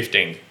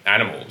 15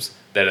 animals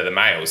that are the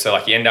males. So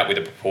like you end up with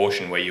a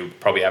proportion where you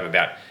probably have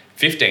about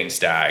 15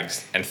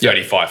 stags and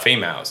 35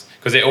 females,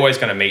 because they're always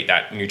going to meet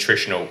that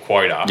nutritional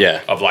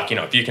quota of, like, you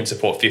know, if you can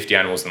support 50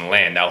 animals in the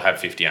land, they'll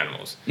have 50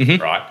 animals,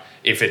 right?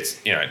 If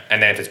it's, you know,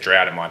 and then if it's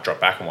drought, it might drop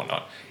back and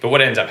whatnot. But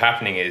what ends up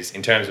happening is,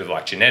 in terms of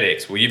like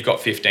genetics, well, you've got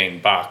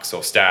 15 bucks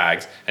or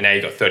stags and now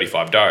you've got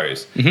 35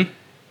 does.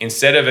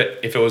 Instead of it,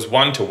 if it was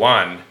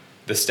 1-to-1,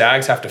 the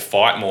stags have to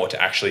fight more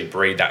to actually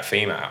breed that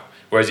female.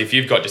 Whereas if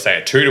you've got, just say,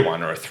 a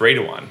 2-to-1 or a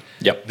 3-to-1,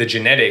 the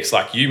genetics,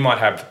 like you might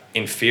have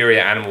inferior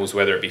animals,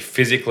 whether it be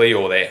physically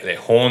or their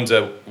horns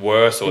are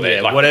worse, or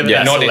they're like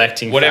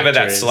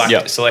whatever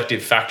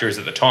selective factor is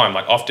at the time.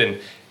 Like often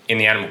in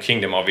the animal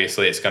kingdom,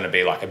 obviously it's going to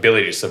be like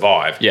ability to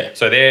survive.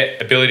 So their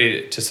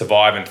ability to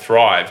survive and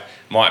thrive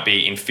might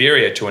be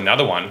inferior to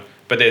another one,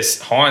 but there's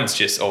hinds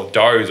or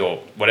does or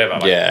whatever,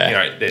 like, you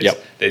know,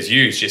 there's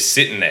ewes just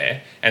sitting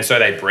there, and so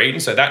they breed,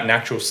 and so that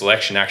natural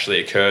selection actually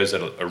occurs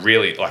at a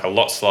really, like, a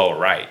lot slower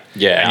rate.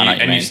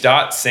 And you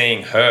start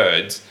seeing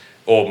herds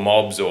or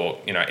mobs or,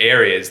 you know,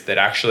 areas that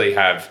actually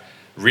have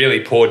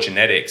really poor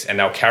genetics, and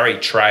they'll carry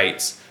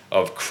traits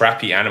of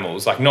crappy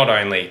animals, like not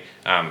only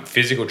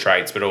physical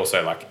traits, but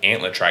also like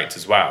antler traits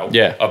as well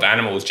of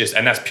animals,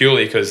 and that's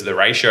purely because the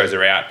ratios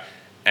are out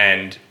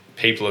and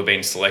people have been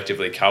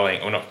selectively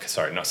culling, or not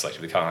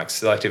selectively culling, like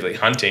selectively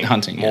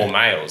hunting more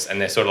males, and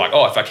they're sort of like,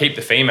 oh, if I keep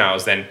the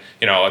females, then,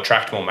 you know, I'll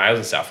attract more males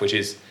and stuff, which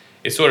is,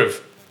 it's sort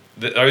of,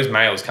 those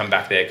males come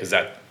back there because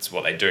that's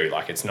what they do.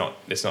 Like it's not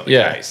the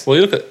case. Well,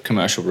 you look at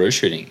commercial roo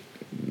shooting,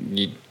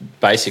 you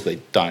basically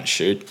don't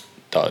shoot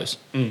those.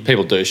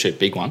 People do shoot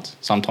big ones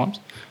sometimes.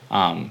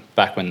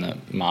 Back when the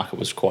market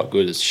was quite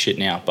good as shit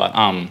now, but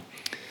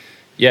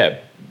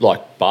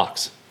like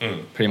bucks,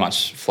 pretty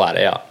much flat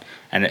out.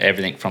 And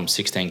everything from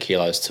 16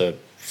 kilos to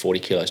 40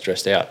 kilos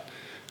dressed out.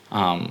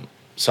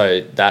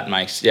 So that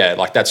makes,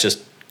 like that's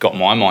just got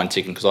my mind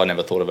ticking, because I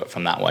never thought of it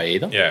from that way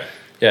either.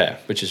 Yeah,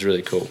 which is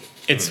really cool.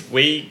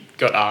 We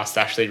got asked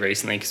actually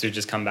recently, because we've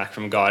just come back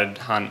from a guided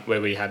hunt where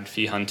we had a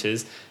few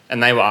hunters,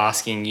 and they were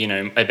asking, you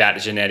know, about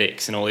the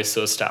genetics and all this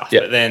sort of stuff.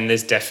 But then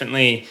there's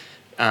definitely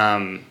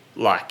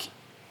like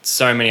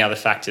so many other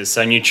factors.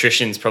 So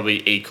nutrition's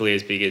probably equally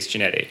as big as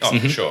genetics. Oh,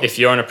 for sure. If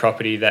you're on a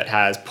property that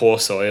has poor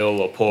soil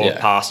or poor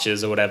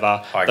pastures or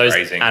whatever, those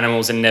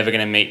animals are never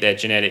going to meet their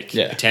genetic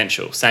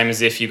potential. Same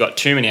as if you've got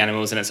too many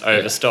animals and it's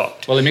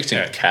overstocked. Well, they're mixing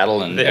with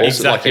cattle and also,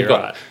 exactly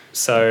like, right.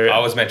 So I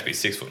was meant to be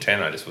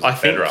 6'10", I just wasn't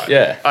fed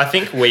right. I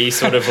think we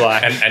sort of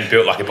like and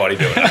built like a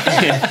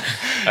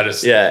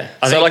bodybuilder.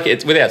 So like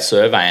it's without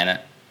surveying it.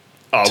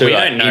 To we an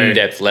don't know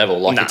in-depth level,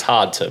 like it's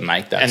hard to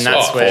make that. And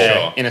that's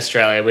where in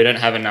Australia we don't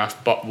have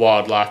enough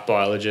wildlife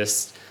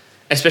biologists,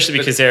 especially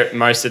because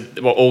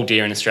all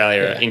deer in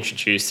Australia are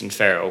introduced in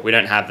feral. We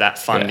don't have that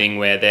funding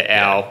where they're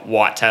our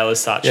whitetail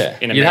as such in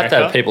America. You have to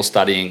have people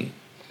studying,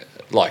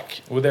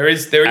 like, there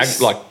is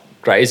like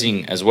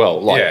grazing as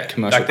well, like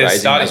commercial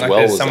grazing as well.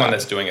 There's someone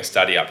that's doing a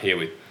study up here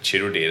with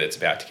chital deer that's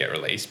about to get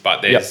released,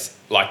 but there's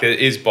there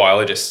is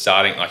biologists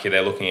starting, like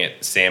they're looking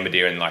at sambar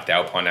deer in like the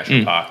Alpine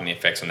National Park and the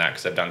effects on that,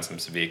 because they've done some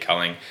severe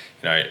culling,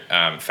 you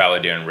know, fallow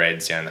deer and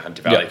reds down in the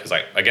Hunter Valley, because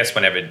like I guess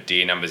whenever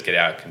deer numbers get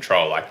out of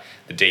control, like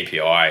the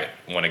DPI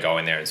want to go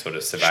in there and sort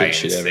of survey and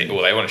see, they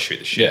want to shoot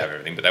the shit out of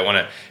everything, but they want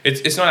to,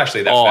 it's not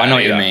actually that I know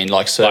what either. you mean,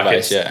 like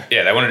surveys,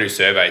 they want to do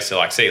surveys to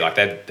like see, like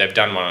they've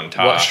done one on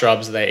Tar. What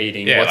shrubs are they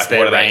eating? What's like,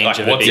 their range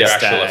of what's a big their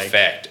actual stag?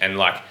 effect, and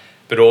like,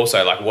 but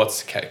also like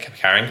what's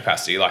carrying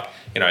capacity, like,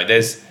 you know,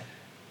 there's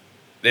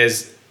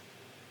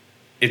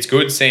it's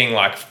good seeing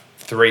like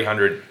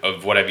 300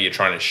 of whatever you're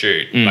trying to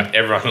shoot. Like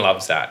everyone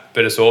loves that,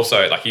 but it's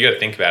also like you got to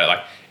think about it.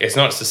 Like it's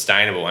not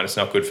sustainable and it's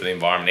not good for the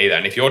environment either.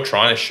 And if you're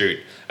trying to shoot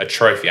a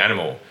trophy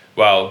animal,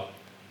 well,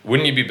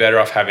 wouldn't you be better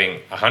off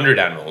having 100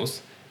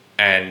 animals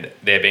and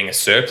there being a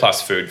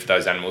surplus food for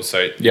those animals?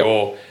 So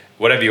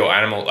whatever your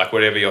animal, like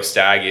whatever your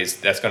stag is,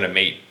 that's going to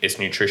meet its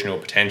nutritional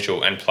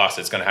potential, and plus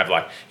it's going to have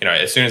like, you know,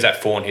 as soon as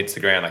that fawn hits the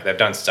ground, like they've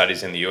done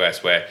studies in the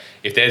US where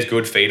if there's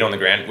good feed on the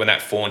ground, when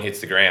that fawn hits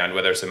the ground,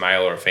 whether it's a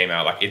male or a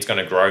female, like it's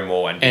going to grow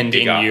more and be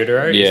bigger. In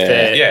utero,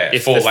 Yeah.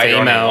 if for the later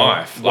on in female,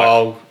 life, like-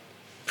 while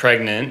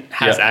pregnant,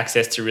 has Yeah.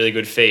 access to really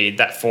good feed,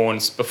 that fawn,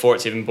 before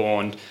it's even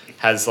born,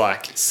 has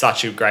like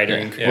such a greater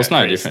increase. Well, it's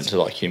no different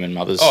to like human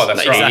mothers Oh,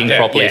 that's right. eating Yeah.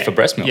 properly for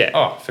breast milk. Yeah.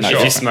 Oh, for No If sure.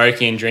 you're different.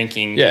 smoking and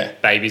drinking, Yeah.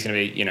 baby's going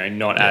to be, you know,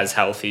 not as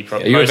healthy. Are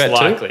you a Most vet too?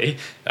 likely.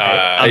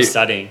 I'm you-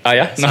 studying. Oh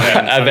yeah, no, So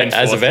I'm in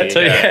as a fourth vet year.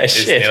 too. Yeah, he's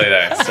shit. nearly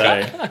there.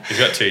 So He's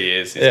got 2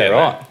 years. He's Yeah, nearly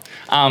right.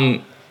 there.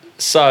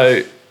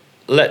 So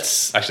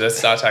let's Actually, let's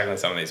start tackling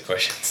some of these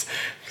questions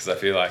because I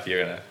feel like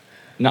you're gonna.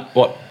 no.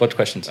 What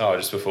questions? Oh,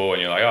 just before when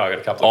you're like, oh, I got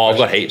a couple. Oh, of I've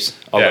got questions.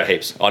 heaps. I've Yeah. got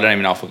heaps. I don't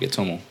even know if we'll get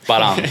to them all.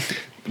 But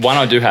one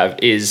I do have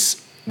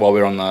is, while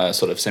we're on the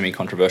sort of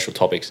semi-controversial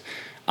topics,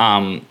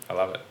 I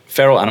love it.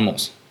 feral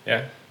animals.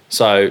 Yeah.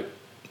 So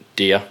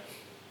deer,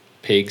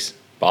 pigs,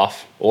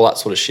 buff, all that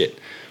sort of shit.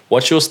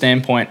 What's your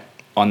standpoint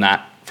on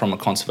that from a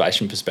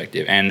conservation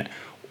perspective? And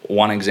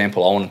one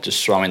example I want to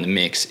just throw in the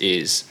mix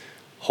is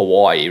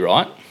Hawaii,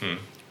 right?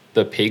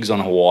 The pigs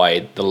on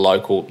Hawaii,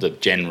 the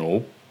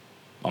general,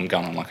 I'm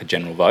going on like a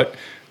general vote,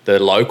 the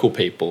local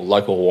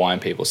Hawaiian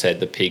people said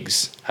the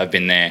pigs have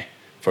been there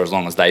for as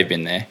long as they've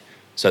been there.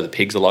 So the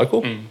pigs are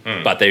local,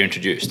 but they're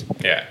introduced.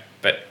 Yeah.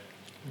 But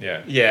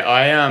yeah. yeah,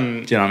 I Do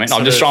you know what I mean? I'm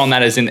sort just of- throwing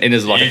that as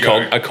like You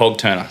go. a cog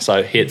turner.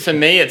 So hit. For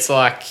me, it's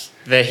like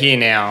they're here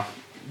now.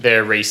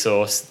 They're a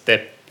resource.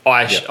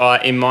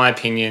 In my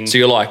opinion, So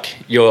you're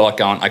like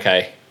going,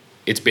 okay,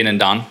 it's been and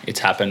done. It's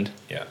happened.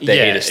 Yeah.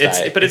 They're here to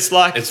stay. But it's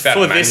like It's about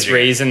for this managing it.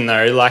 reason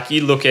though. Like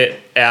you look at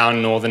our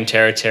Northern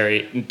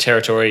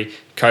Territory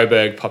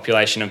Coburg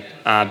population of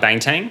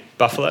Bangtang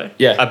buffalo.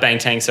 Yeah.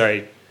 Bangtang,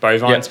 sorry,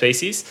 bovine Yeah.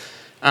 species.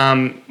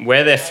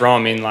 Where they're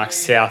from in like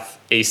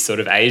southeast sort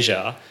of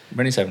Asia.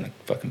 Rennie's having a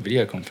fucking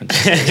video conference.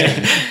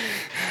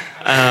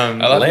 I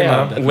love you,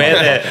 Loud. Mum. Where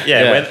they're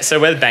Yeah.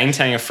 where the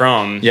Bangtang are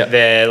from, Yeah.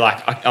 they're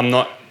like I'm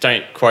not.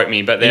 Don't quote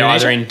me, but they're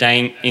Indonesia?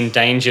 either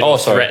endangered Oh, or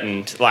sorry.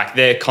 threatened. Like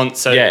they're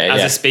as Yeah.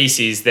 a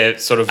species, they're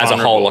sort of As a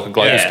vulnerable. whole, like a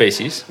global Yeah.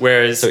 species.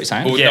 Whereas Is that what you're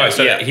saying? Well, Yeah, no,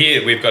 so yeah.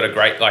 here we've got a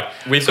great like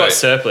we've so- got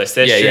surplus.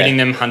 They're Yeah, yeah. shooting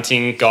them,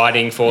 hunting,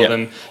 guiding for Yeah.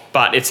 them,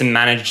 but it's a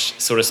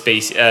managed sort of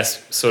species,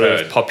 sort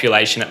Herd. of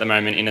population at the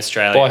moment in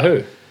Australia. By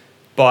who?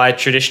 By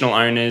traditional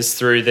owners.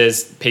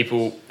 There's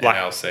people like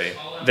NLC.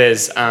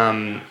 there's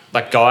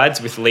like guides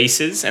with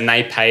leases, and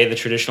they pay the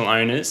traditional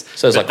owners.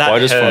 So there's But like that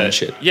quotas for them herd- and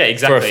shit. Yeah,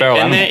 exactly. For a feral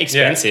and animal. they're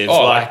expensive. Yeah.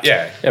 Oh, like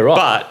yeah. Yeah, right.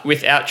 But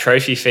without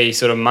trophy fee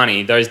sort of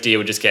money, those deer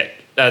would just get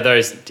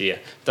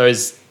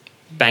those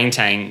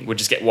bangtang would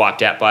just get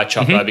wiped out by a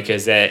chopper Mm-hmm.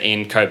 because they're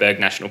in Coburg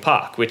National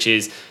Park, which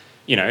is,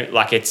 you know,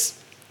 like it's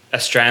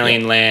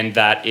Australian land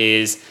that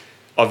is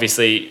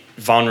obviously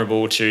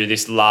vulnerable to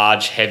this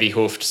large,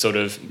 heavy-hoofed sort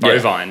of Yeah.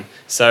 bovine.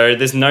 So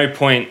there's no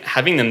point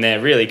having them there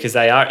really because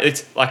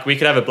it's like we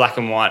could have a black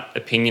and white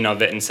opinion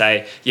of it and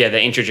say, yeah,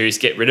 they're introduced,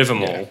 get rid of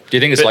them all. Do you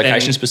think it's But then-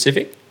 location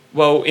specific?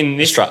 Well, in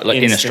this Like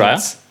in Australia?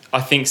 instance, I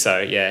think so,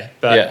 yeah.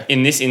 But Yeah.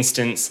 in this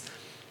instance,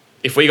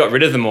 if we got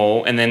rid of them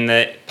all and then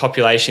the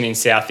population in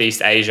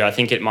Southeast Asia, I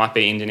think it might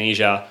be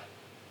Indonesia,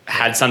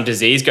 had some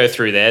disease go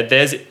through there,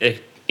 there's an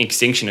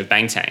extinction of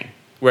bangtang.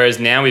 Whereas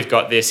now we've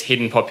got this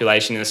hidden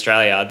population in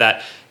Australia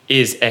that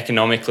is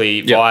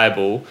economically Yep.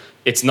 viable.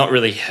 It's not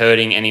really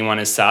hurting anyone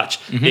as such.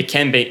 Mm-hmm. It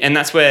can be, and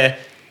that's where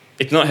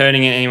it's not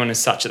hurting anyone as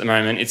such at the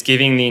moment. It's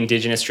giving the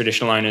Indigenous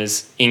traditional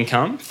owners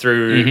income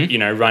through, Mm-hmm. you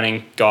know,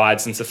 running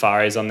guides and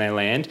safaris on their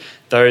land.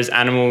 Those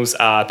animals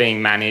are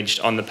being managed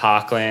on the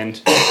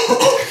parkland,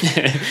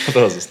 I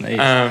thought it was a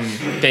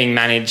sneeze. being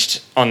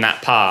managed on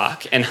that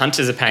park, and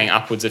hunters are paying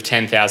upwards of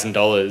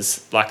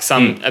 $10,000. Like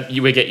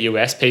we get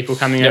US people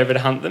coming Yep. over to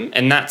hunt them,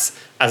 and that's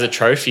as a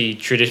trophy,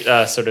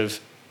 sort of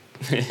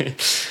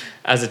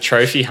as a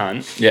trophy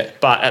hunt. Yeah.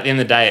 But at the end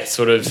of the day, it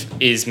sort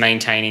of is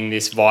maintaining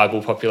this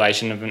viable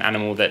population of an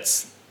animal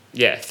that's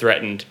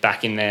threatened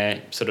back in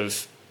their sort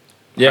of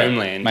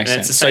homeland. Makes and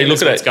it's sense. the same look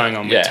as at what's it- going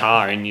on yeah. with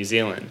tar in New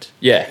Zealand.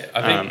 Yeah.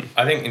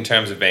 I think in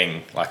terms of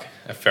being like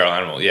a feral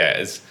animal, yeah,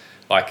 it's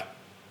like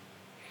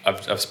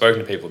I've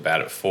spoken to people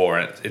about it before,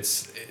 and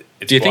it's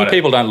Do you think quite a-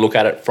 people don't look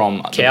at it from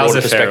the Cows broader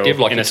are perspective,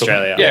 feral like in you're talking-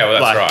 Australia. Yeah, well,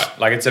 that's Like- right.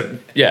 Like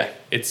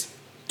it's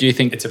Do you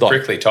think it's a like,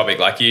 prickly topic.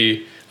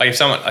 If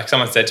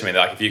someone said to me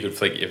like if you could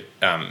flick your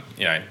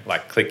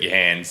click your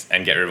hands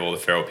and get rid of all the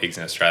feral pigs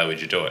in Australia, would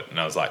you do it? And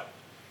I was like,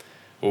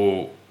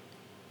 well,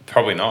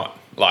 probably not.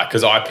 Like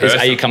because I Are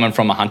personally you coming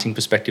from a hunting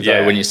perspective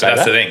though when you say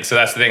that's that? the thing. So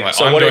that's the thing. Like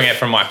So I'm what doing if- it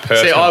from my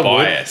personal I would.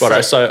 bias.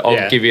 Right, so I'll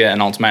Yeah. give you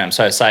an ultimatum.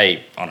 So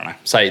say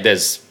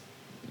there's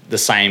the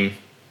same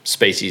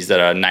species that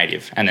are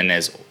native, and then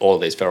there's all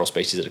these feral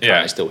species that are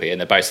currently Yeah. still here, and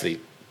they're basically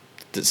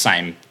the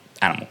same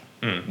animal.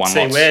 One See,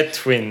 lot's- we're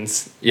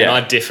twins, Yeah.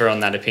 and I differ on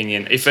that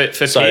opinion. For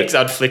So- pigs,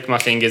 I'd flick my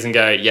fingers and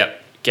go,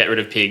 yep, get rid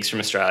of pigs from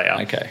Australia.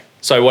 Okay.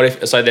 So what if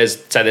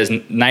there's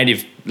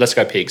native, let's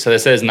go pig. So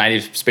there's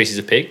native species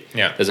of pig.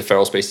 Yeah. There's a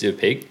feral species of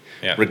pig.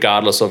 Yeah.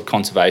 Regardless of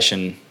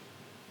conservation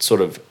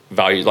sort of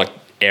values, like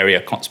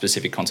area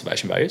specific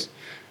conservation values,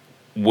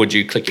 would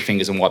you click your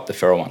fingers and wipe the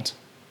feral ones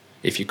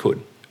if you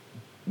could?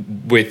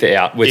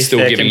 Without If still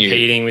they're giving you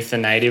competing with the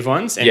native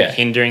ones and Yeah.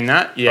 hindering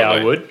that, yeah,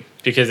 Probably. I would,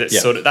 because it's yeah.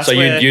 sort of that's so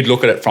where, you'd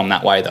look at it from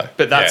that way though.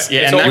 But that's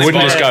Yeah. yeah, It's and all- that's You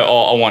wouldn't just where- go,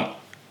 I want.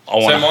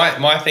 So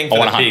my thing for I the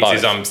wanna hunt pigs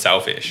is both. I'm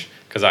selfish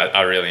because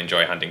I really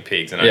enjoy hunting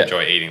pigs and I Yeah.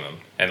 enjoy eating them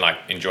and like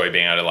enjoy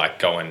being able to like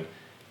go and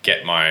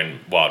get my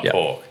own wild Yeah.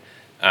 pork.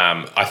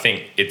 I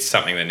think it's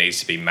something that needs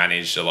to be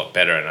managed a lot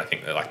better, and I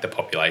think that like the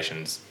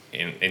populations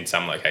in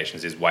some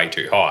locations is way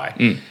too high.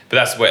 But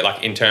that's where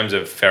like in terms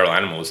of feral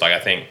animals, like I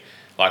think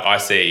like I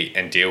see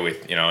and deal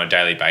with on a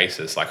daily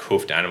basis like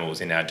hoofed animals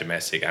in our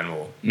domestic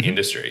animal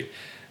industry.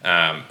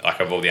 Like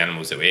of all the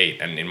animals that we eat,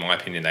 and in my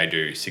opinion, they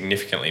do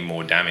significantly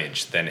more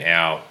damage than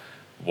our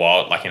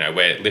wild. Like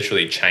we're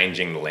literally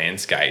changing the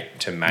landscape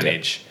to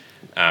manage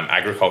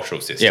agricultural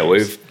systems. Yeah,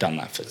 we've done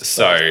that for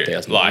So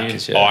thousands of like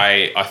years, yeah.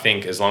 I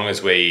think as long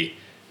as we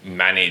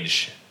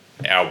manage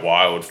our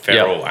wild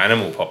feral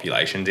animal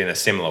populations in a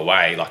similar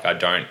way, like I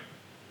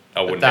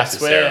wouldn't that's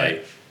necessarily.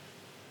 where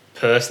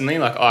personally,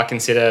 like I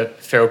consider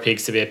feral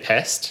pigs to be a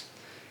pest.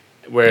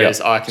 Whereas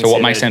Yep. I consider, So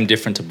what makes them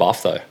different to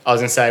buff though? I was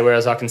going to say,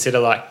 whereas I consider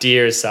like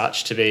deer as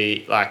such to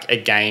be like a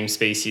game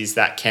species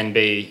that can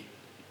be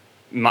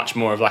much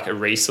more of like a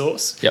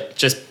resource. Yep.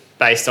 Just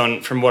based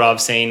on, from what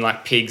I've seen,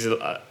 like pigs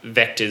are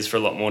vectors for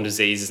a lot more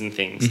diseases and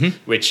things, Mm-hmm.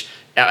 which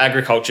our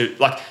agriculture,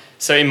 like,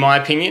 so in my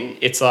opinion,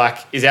 it's like,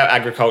 is our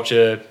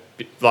agriculture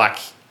like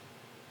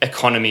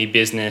economy,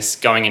 business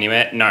going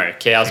anywhere? No,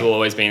 cows will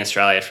always be in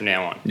Australia from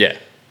now on. Yeah.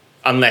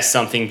 Unless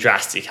something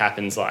drastic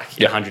happens like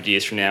Yeah. 100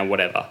 years from now,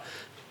 whatever.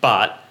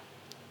 But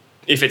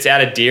if it's out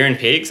of deer and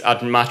pigs,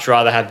 I'd much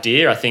rather have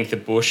deer. I think the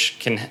bush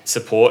can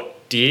support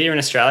deer in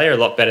Australia a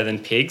lot better than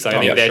pigs. I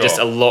think yeah, they're just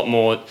a sure. lot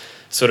more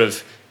sort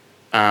of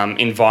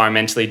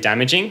environmentally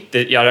damaging.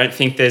 I don't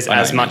think there's I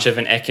know as what you much of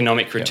an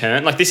economic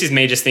return. Like this is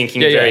me just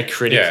thinking Yeah, yeah. very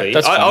critically. Yeah,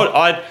 that's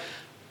fine.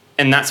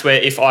 And that's where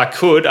if I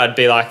could, I'd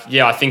be like,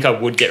 yeah, I think I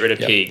would get rid of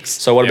Yep. pigs.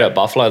 So what Yeah. about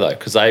buffalo though?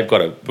 Because they've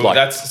got a Well, like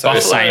that's so the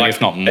buffalo, same, like, if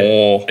not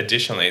more.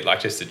 Additionally, like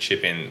just to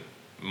chip in,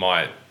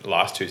 my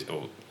last two,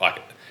 like,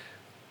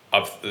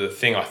 the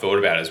thing I thought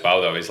about as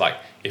well though is like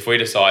if we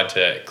decide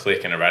to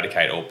click and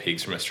eradicate all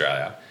pigs from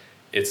Australia,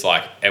 it's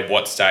like at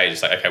what stage?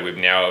 It's like okay, we've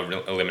now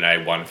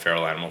eliminated one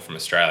feral animal from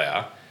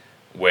Australia.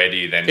 Where do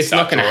you then? It's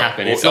start not gonna draw-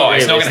 happen. Well, It's not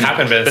it's not going to realistic.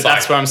 happen. But, it's But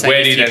that's like, what I'm saying, where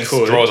if do you you then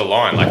could- draw the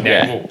line? Like now,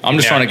 Yeah, well, I'm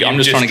just now trying to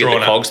you've get drawn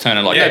the up- cogs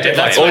turning. Like, Yeah, like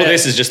definitely. all of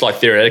this is just like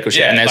theoretical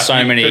shit, and there's like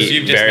so many because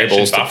you've just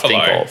variables to mentioned think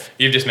buffalo. of.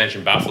 You've just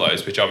mentioned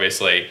buffaloes, which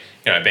obviously,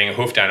 being a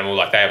hoofed animal,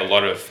 like they have a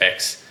lot of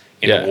effects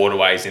in Yeah. the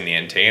waterways in the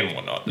NT and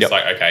whatnot. It's Yep.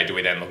 like, okay, do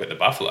we then look at the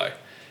buffalo?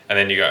 And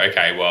then you go,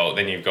 okay, well,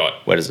 then you've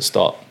got, Where does it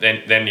stop?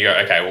 then you go,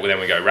 okay, well, then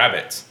we go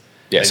rabbits.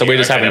 Yeah, Then so you we're go,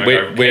 just okay, having then we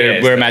go we're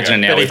hares, we're then we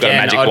imagining go- now But we've got a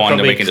again, magic I'd wand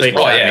and we probably can just click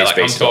Oh, wipe yeah, these like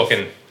I'm species off.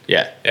 talking,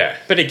 Yeah, yeah.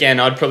 But again,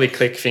 I'd probably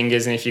click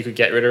fingers, and if you could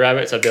get rid of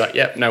rabbits, I'd be like,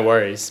 yep, no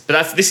worries.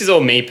 But this is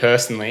all me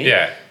personally.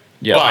 Yeah.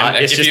 yeah. But And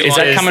it's if just you it's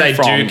like- as coming they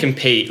from- do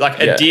compete. Like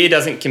Yeah. a deer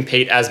doesn't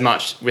compete as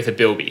much with a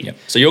bilby. yeah.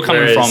 So you're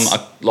coming Whereas- from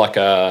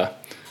a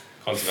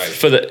Conservation.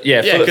 for the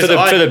Yeah, for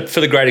 'cause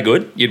the greater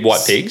good, you'd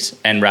wipe pigs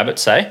and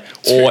rabbits, say,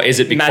 or is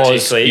it because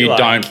Magically, you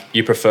like-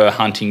 you prefer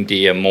hunting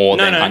deer more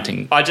No, than no.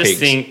 hunting I just pigs?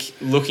 think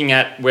looking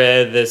at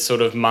where the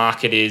sort of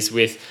market is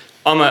with,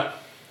 I'm a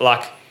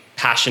like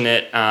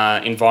passionate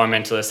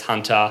environmentalist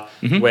hunter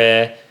Mm-hmm.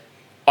 where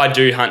I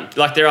do hunt.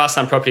 Like there are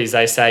some properties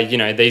they say,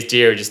 these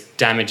deer are just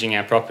damaging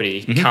our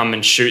property. Mm-hmm. Come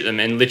and shoot them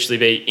and literally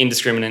be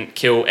indiscriminate,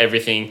 kill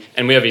everything.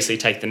 And we obviously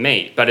take the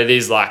meat, but it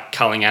is like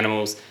culling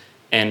animals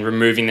and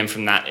removing them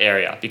from that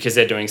area because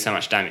they're doing so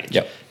much damage.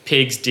 Yep.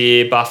 Pigs,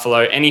 deer, buffalo,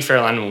 any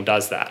feral animal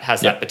does that,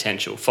 has Yep. that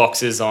potential.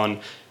 Foxes on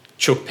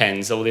chook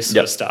pens, all this sort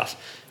of Yep. stuff.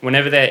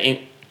 Whenever they're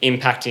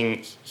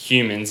impacting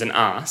humans and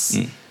us,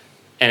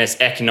 and it's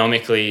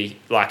economically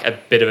like a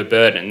bit of a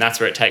burden, that's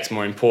where it takes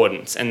more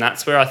importance. And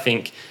that's where I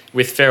think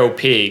with feral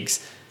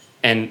pigs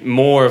and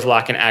more of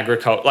like an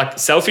agriculture, like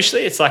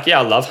selfishly, it's like, yeah,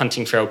 I love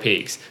hunting feral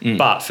pigs,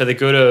 but for the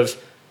good of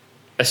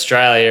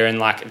Australia and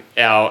like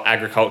our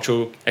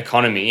agricultural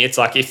economy, it's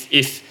like if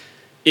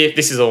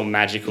this is all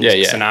magical Yeah,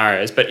 yeah.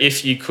 scenarios, but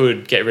if you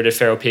could get rid of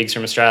feral pigs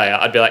from Australia,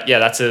 I'd be like, yeah,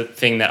 that's a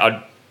thing that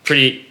I'd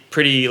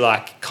pretty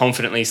like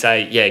confidently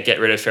say, yeah, get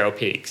rid of feral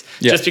pigs,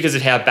 Yeah. just because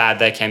of how bad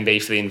they can be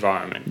for the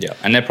environment. Yeah,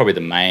 and they're probably the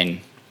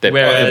main. They're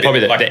Whereas-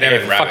 probably Like they're them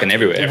and rabbits fucking would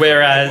everywhere. definitely-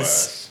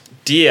 Whereas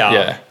deer,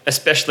 Yeah.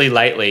 especially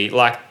lately,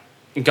 like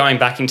going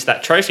back into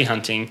that trophy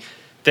hunting,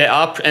 there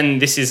are,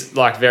 and this is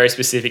like very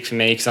specific for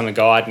me because I'm a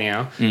guide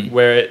now,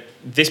 where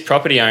this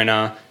property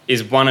owner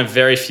is one of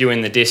very few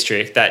in the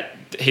district that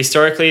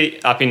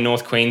historically, up in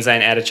North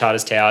Queensland, out of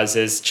Charters Towers,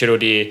 there's Chiddle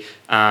Deer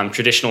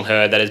traditional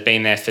herd that has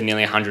been there for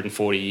nearly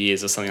 140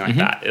 years or something like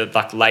that.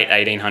 Like late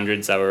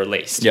 1800s, they were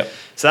released. Yep.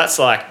 So that's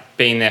like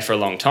been there for a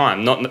long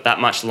time. Not that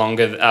much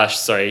longer.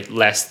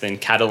 Less than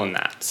cattle and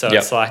that. So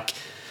Yep. it's like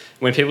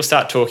when people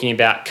start talking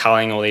about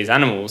culling all these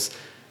animals,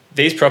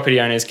 these property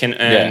owners can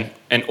earn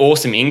an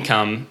awesome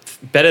income,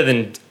 better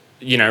than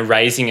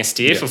raising a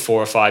steer for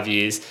 4 or 5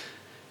 years,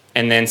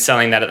 and then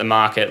selling that at the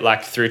market,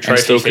 like through trophy And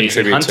still fees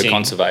and contribute hunting. to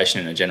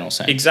conservation in a general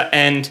sense.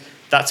 And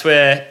that's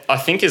where I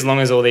think as long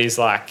as all these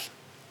like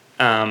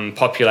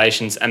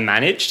populations are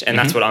managed, and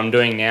that's what I'm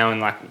doing now, and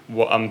like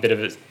what I'm a bit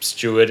of a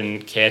steward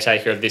and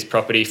caretaker of this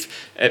property.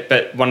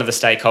 But one of the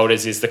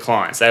stakeholders is the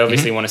clients. They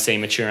obviously want to see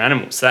mature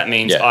animals, so that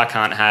means I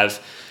can't have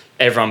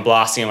everyone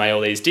blasting away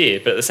all these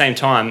deer. But at the same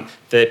time,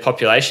 the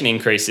population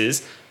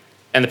increases.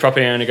 And the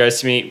property owner goes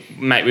to me,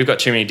 mate, we've got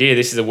too many deer.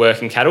 This is a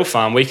working cattle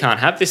farm. We can't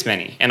have this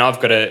many. And I've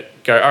got to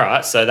go, all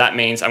right, so that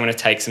means I'm going to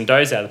take some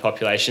does out of the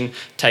population,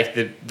 take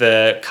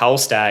the cull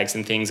stags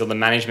and things, or the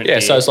management deer.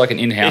 So it's like an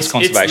in-house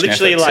conservation It's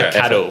literally effort. like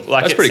cattle.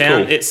 Like That's pretty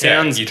cool. It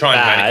sounds you're trying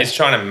bad. it's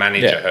trying to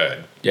manage a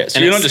herd. Yeah, so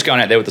And you're not it's- just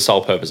going out there with the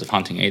sole purpose of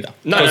hunting either.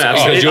 No, Because-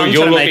 absolutely. because I'm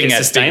trying to make it at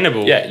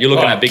sustainable. Big, you're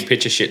looking Oh. at big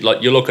picture shit.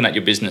 Like you're looking at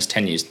your business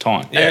 10 years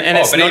time. And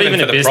it's but not even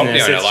for a the property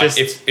business, owner, it's like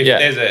just-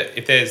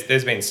 if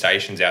there's been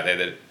stations out there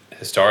that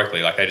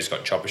historically, like they just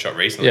got chopper shot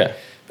recently, Yeah.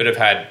 but have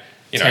had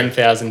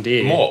 10,000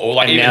 deer. more, or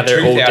like and even now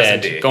they're all 2,000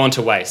 dead, deer. gone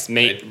to waste,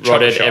 meat Chopper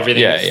rotted, shot.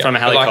 everything from a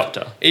But, like,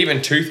 helicopter.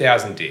 even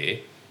 2,000 deer,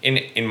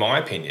 in my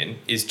opinion,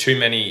 is too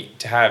many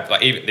to have.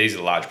 Like even these are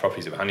the large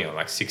properties that we're hunting on,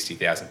 like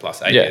 60,000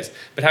 plus acres.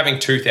 But having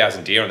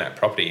 2,000 deer on that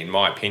property, in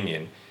my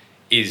opinion,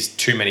 is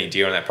too many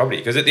deer on that property.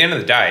 Because at the end of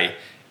the day,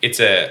 it's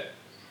a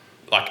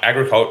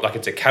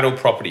it's a cattle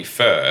property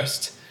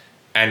first,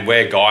 and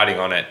we're guiding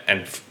on it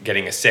and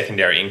getting a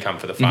secondary income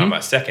for the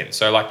farmer second.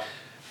 So like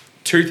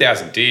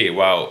 2,000 deer,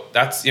 well,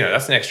 that's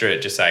an extra,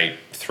 just say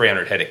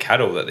 300 head of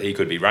cattle that he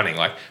could be running.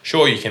 Like,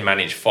 sure, you can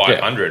manage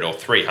 500 or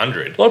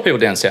 300. A lot of people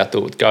down south do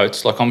it with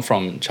goats. Like I'm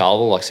from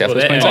Charleville, like South West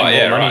they're Queensland.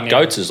 earning more money now.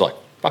 Goats is like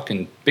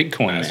fucking big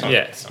coin, It's man. not-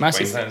 Yeah, it's not massive.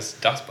 Queensland's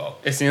Dust Bowl.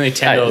 It's nearly $10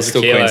 Hey, it's a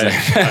still kilo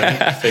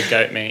Queensland. for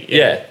goat meat.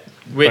 Yeah.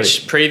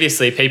 Which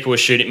previously people were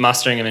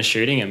mustering them and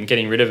shooting them,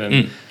 getting rid of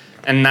them.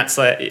 And that's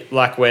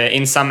like where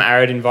in some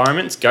arid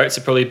environments, goats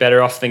are probably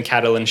better off than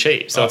cattle and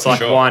sheep. So it's for like,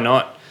 sure. why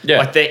not?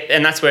 Yeah.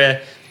 And that's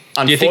where,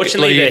 you think-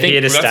 unfortunately, you they're think-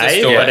 here to Well, that's the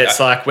stay. story. But it's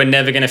like we're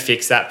never going to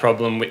fix that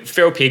problem. With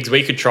feral pigs,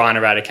 we could try and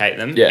eradicate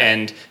them. Yeah.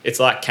 And it's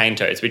like cane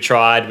toads. We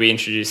tried. We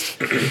introduced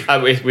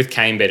with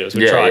cane beetles.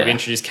 We Yeah, tried. yeah. We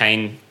introduced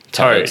cane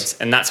Toads.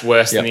 toads, and that's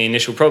worse Yep. than the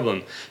initial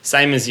problem.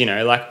 Same as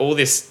like all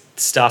this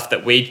stuff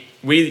that we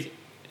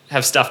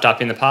have stuffed up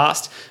in the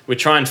past. We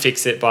try and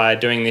fix it by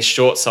doing this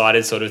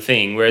short-sighted sort of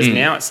thing. Whereas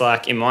now it's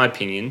like, in my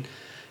opinion,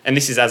 and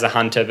this is as a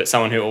hunter, but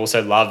someone who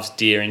also loves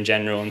deer in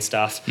general and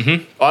stuff.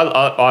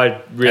 I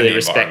really the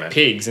respect environment.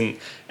 pigs, and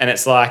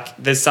it's like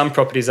there's some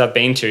properties I've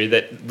been to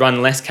that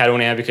run less cattle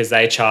now because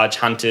they charge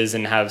hunters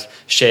and have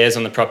shares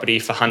on the property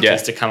for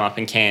hunters to come up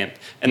and camp,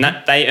 and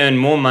that they earn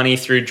more money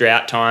through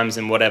drought times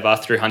and whatever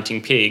through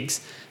hunting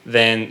pigs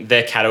than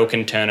their cattle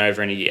can turn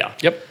over in a year.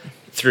 Yep.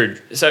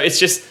 So it's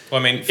just, Well,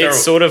 I mean, feral-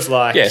 it's sort of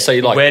like, So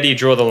you like- where do you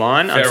draw the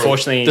line? Feral-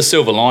 Unfortunately, The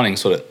silver lining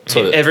sort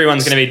of.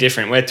 everyone's going to be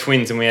different. We're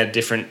twins, and we have a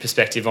different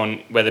perspective on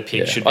whether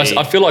pigs should be.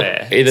 I feel like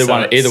there. either So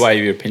it's- either way,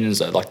 your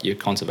opinions are like your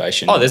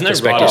conservation. Oh, there's no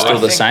perspective right or still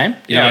wrong. the same.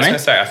 You know I what was I mean? going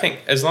to say, I think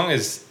as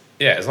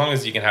long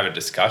as you can have a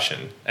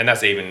discussion, and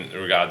that's even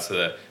in regards to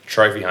the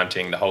trophy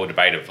hunting, the whole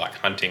debate of like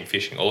hunting,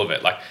 fishing, all of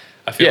it. Like,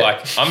 I feel Yeah. like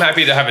I'm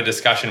happy to have a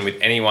discussion with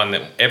anyone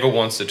that ever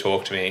wants to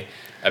talk to me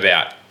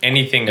about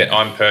anything that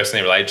I'm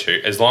personally related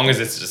to, as long as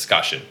it's a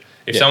discussion.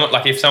 If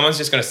someone's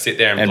just going to sit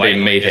there and And be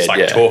blatantly just meathead, like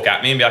yeah. talk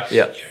at me and be like,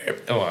 Yeah.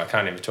 I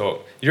can't even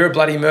talk. You're a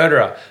bloody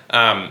murderer.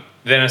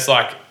 Then it's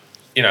like,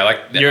 Your I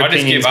just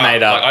opinion's give up.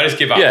 made up. Like, I just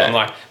give up. Yeah. I'm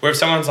like, where if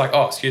someone's like,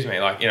 oh, excuse me,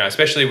 like,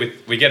 especially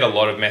we get a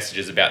lot of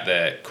messages about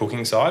the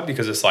cooking side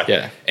because it's like,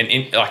 Yeah. like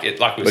we We're said,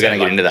 going to get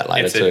like, into that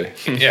later it's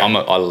too. Yeah.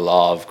 I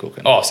love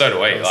cooking. Oh, so do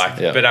we. Like,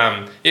 Yeah. but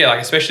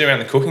like especially around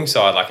the cooking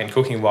side, like, and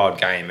cooking wild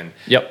game and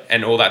Yep.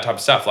 and all that type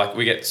of stuff. Like,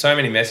 we get so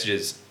many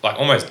messages, like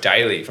almost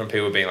daily, from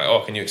people being like, "Oh,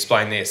 can you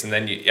explain this?" And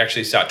then you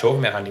actually start talking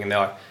about hunting, and they're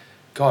like,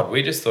 "God,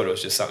 we just thought it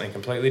was just something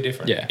completely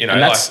different." Yeah. you know,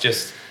 And like that's-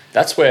 just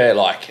That's where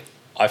like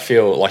I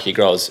feel like you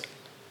grow as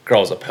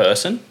a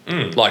person.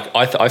 Like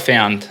I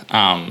found,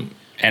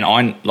 and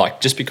I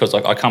like just because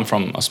like I come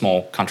from a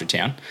small country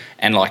town,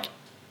 and like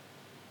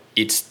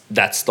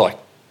that's like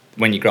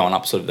when you're growing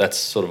up, sort of that's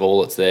sort of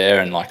all that's there,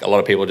 and like a lot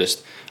of people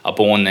just are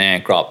born there,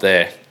 grow up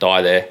there,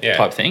 die there, Yeah.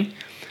 type thing.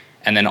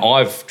 And then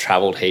I've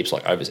travelled heaps,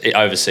 like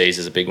overseas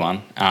is a big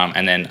one,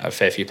 and then a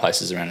fair few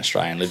places around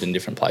Australia and lived in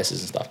different places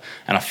and stuff.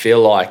 And I feel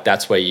like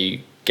that's where you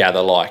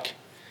gather like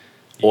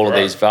all of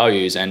grow. these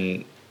values,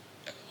 and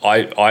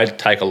I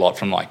take a lot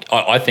from like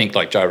I think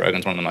like Joe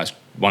Rogan's one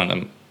of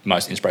the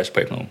most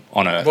inspirational people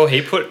on earth. Well,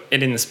 he put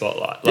it in the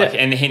spotlight, like, Yeah.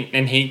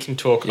 and he can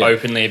talk Yeah.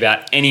 openly about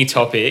any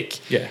topic.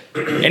 Yeah,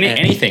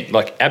 anything,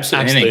 like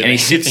absolutely anything. And Absolutely he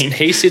sits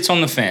anything. he sits on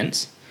the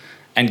fence,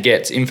 and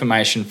gets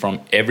information from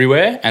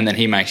everywhere, and then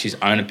he makes his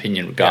own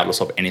opinion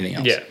regardless of anything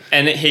else. Yeah,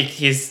 and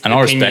his And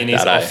I respect opinion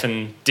is that,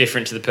 often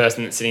different to the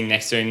person that's sitting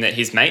next to him that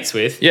he's mates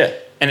with. Yeah.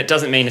 And it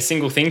doesn't mean a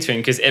single thing to him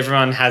because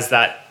everyone has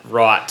that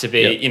right to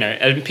be, Yep. you know,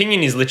 an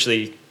opinion is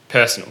literally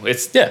personal.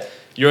 It's Yeah.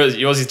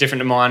 yours is different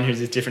to mine,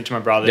 whose is different to my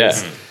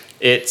brother's.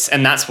 Yeah.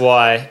 And that's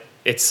why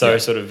it's so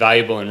sort of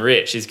valuable and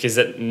rich, is because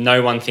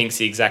no one thinks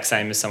the exact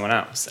same as someone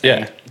else. Yeah.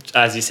 And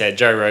as you said,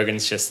 Joe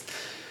Rogan's just,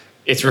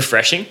 it's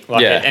refreshing.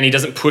 Yeah. And he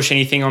doesn't push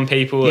anything on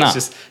people. No. It's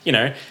just, you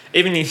know,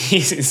 even in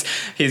his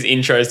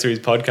intros to his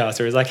podcast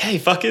where he's like, hey,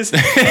 fuckers,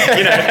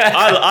 you know,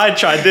 I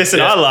tried this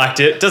and I liked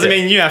it. Doesn't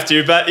mean you have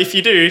to, but if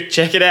you do,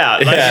 check it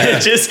out. Like,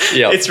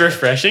 it's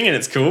refreshing and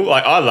it's cool.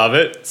 Like, I love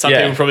it. Some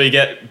people probably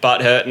get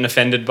butthurt and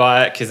offended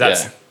by it because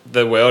that's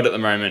the world at the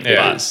moment.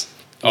 Yeah.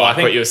 But like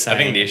what you were saying.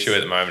 I think the issue at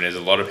the moment is a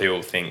lot of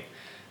people think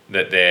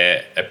that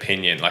their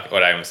opinion, like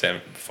what I was saying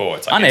before,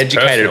 it's like Uneducated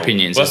it's personal.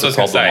 opinions Well, is that's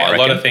the what I was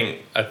gonna problem,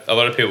 say. A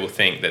lot of people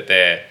think that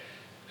their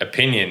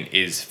opinion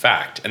is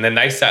fact, and then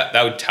they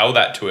would tell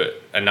that to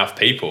enough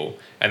people,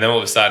 and then all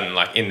of a sudden,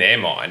 like in their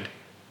mind,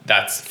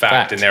 that's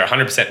fact. And they're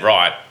 100%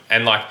 right.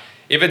 And like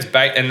if it's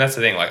and that's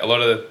the thing. Like a lot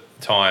of the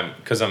time,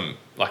 because I'm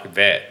like a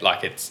vet,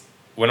 like it's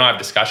when I have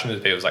discussions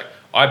with people, it's like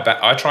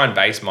I try and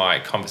base my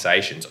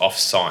conversations off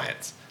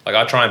science. Like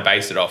I try and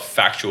base it off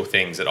factual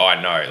things that I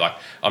know. Like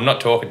I'm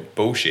not talking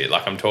bullshit.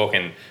 Like I'm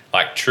talking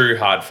like true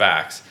hard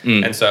facts.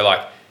 And so like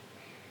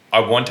I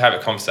want to have a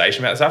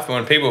conversation about stuff. But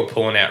when people are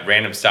pulling out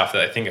random stuff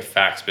that they think are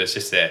facts, but it's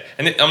just there.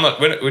 And I'm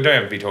not. We don't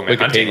have to be talking about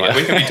hunting. Like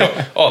we could be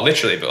talking.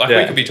 Literally. But like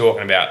we could be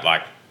talking about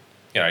like,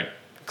 you know,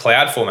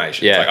 cloud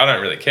formations. Yeah. Like I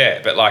don't really care.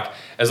 But like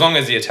as long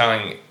as you're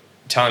telling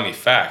me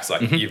facts,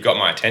 like you've got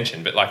my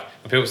attention. But like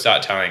when people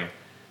start telling,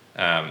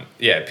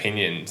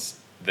 opinions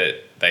that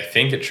they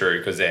think are true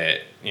because their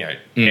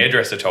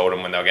hairdresser told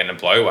them when they were getting a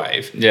blow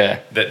wave. Yeah.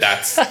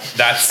 That's.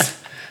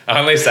 I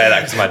only say that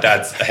because my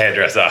dad's a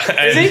hairdresser.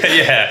 And, Is he?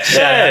 Yeah.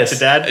 Shout out to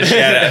Dad.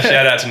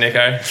 Shout out to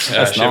Nico.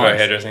 That's Shivo nice.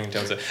 Hairdressing.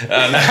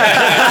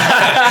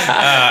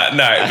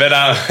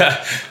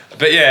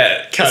 But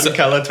yeah. Cut and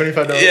colour,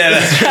 $25. Yeah,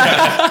 that's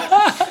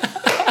right.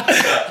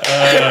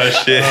 Oh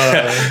shit!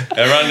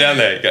 Run down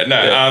there.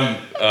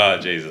 Oh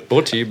Jesus.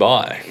 Brought to you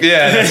by.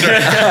 Yeah, that's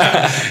right.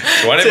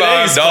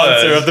 Today's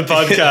sponsor $25 of the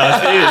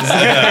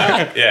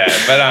podcast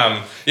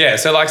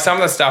is. So like some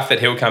of the stuff that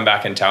he'll come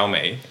back and tell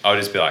me, I'll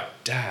just be like,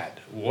 Dad,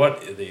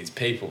 what are these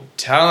people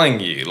telling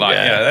you? Like,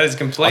 that is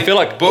complete I feel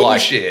like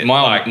bullshit.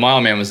 Like, my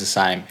old man was the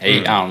same.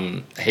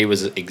 He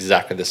was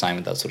exactly the same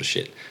with that sort of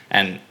shit.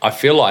 And I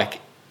feel like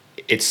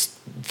it's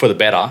for the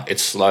better.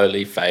 It's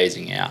slowly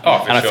phasing out. Oh,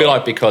 for and I sure. feel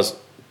like because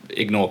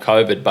ignore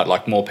COVID, but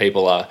like more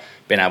people are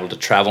being able to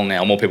travel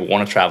now. More people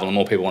want to travel, and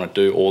more people want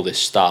to do all this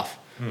stuff.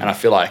 And I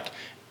feel like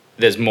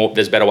there's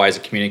better ways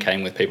of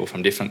communicating with people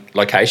from different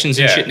locations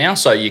and shit now,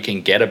 so you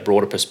can get a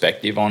broader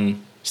perspective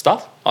on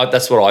stuff.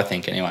 That's what I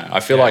think anyway. I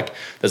feel like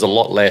there's a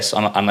lot less,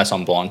 unless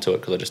I'm blind to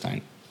it because I just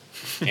don't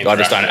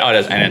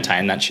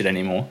entertain that shit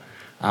anymore.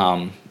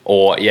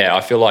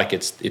 I feel like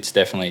it's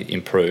definitely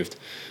improved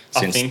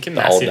since I think a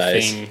the old massive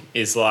days. thing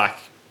is like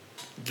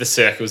the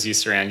circles you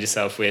surround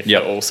yourself with,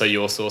 Yep. but also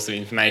your source of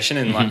information.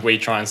 And like we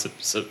try and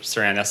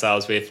surround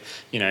ourselves with,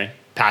 you know,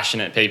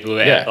 passionate people who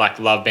like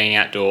love being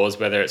outdoors,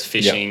 whether it's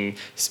fishing,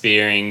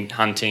 spearing,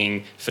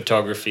 hunting,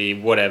 photography,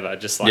 whatever,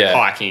 just like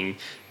hiking,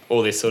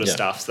 all this sort of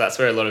stuff. So that's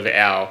where a lot of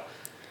our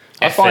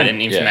effort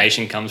and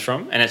information comes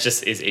from. And it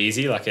just is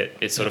easy, like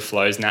it sort of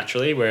flows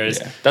naturally.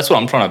 Whereas that's what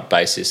I'm trying to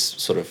base this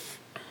sort of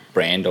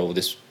brand or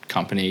this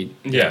company,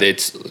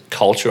 its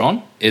culture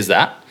on, is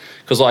that.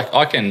 Because like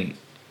I can,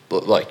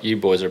 like you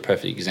boys are a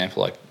perfect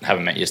example, like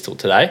haven't met you still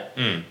today,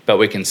 but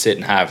we can sit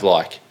and have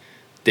like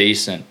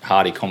decent,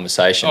 hearty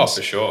conversations. Oh,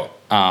 for sure.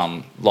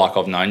 Like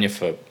I've known you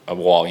for a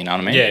while, you know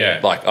what I mean? Yeah.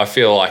 Like I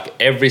feel like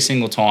every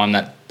single time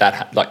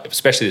that like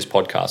especially this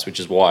podcast, which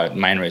is why the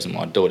main reason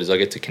why I do it is I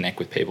get to connect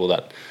with people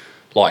that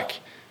like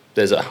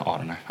there's I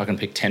don't know, I can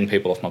pick 10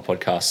 people off my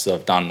podcasts that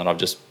I've done that I've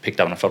just picked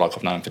up and I feel like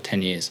I've known them for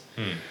 10 years.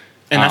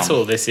 And that's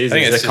all this is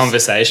a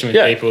conversation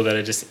with people that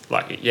are just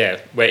like,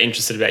 we're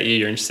interested about you,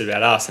 you're interested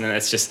about us. And then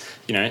it's just,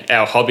 you know,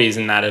 our hobbies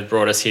and that have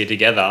brought us here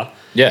together.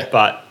 Yeah.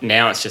 But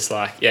now it's just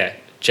like,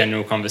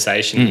 general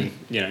conversation,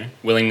 you know,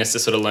 willingness to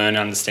sort of learn and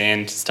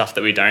understand stuff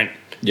that we don't.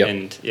 Yep.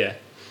 And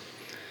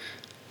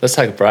Let's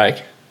take a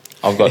break.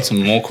 I've got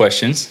some more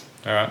questions.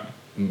 All right.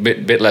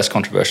 Bit less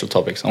controversial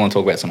topics. I want to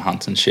talk about some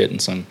hunts and shit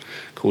and some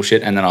cool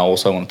shit, and then I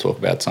also want to talk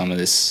about some of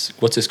this.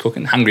 What's this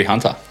cooking? Hungry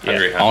Hunter.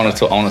 Hungry I want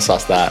to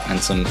suss that and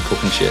some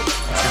cooking shit.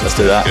 Let's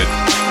do that.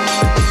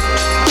 Good.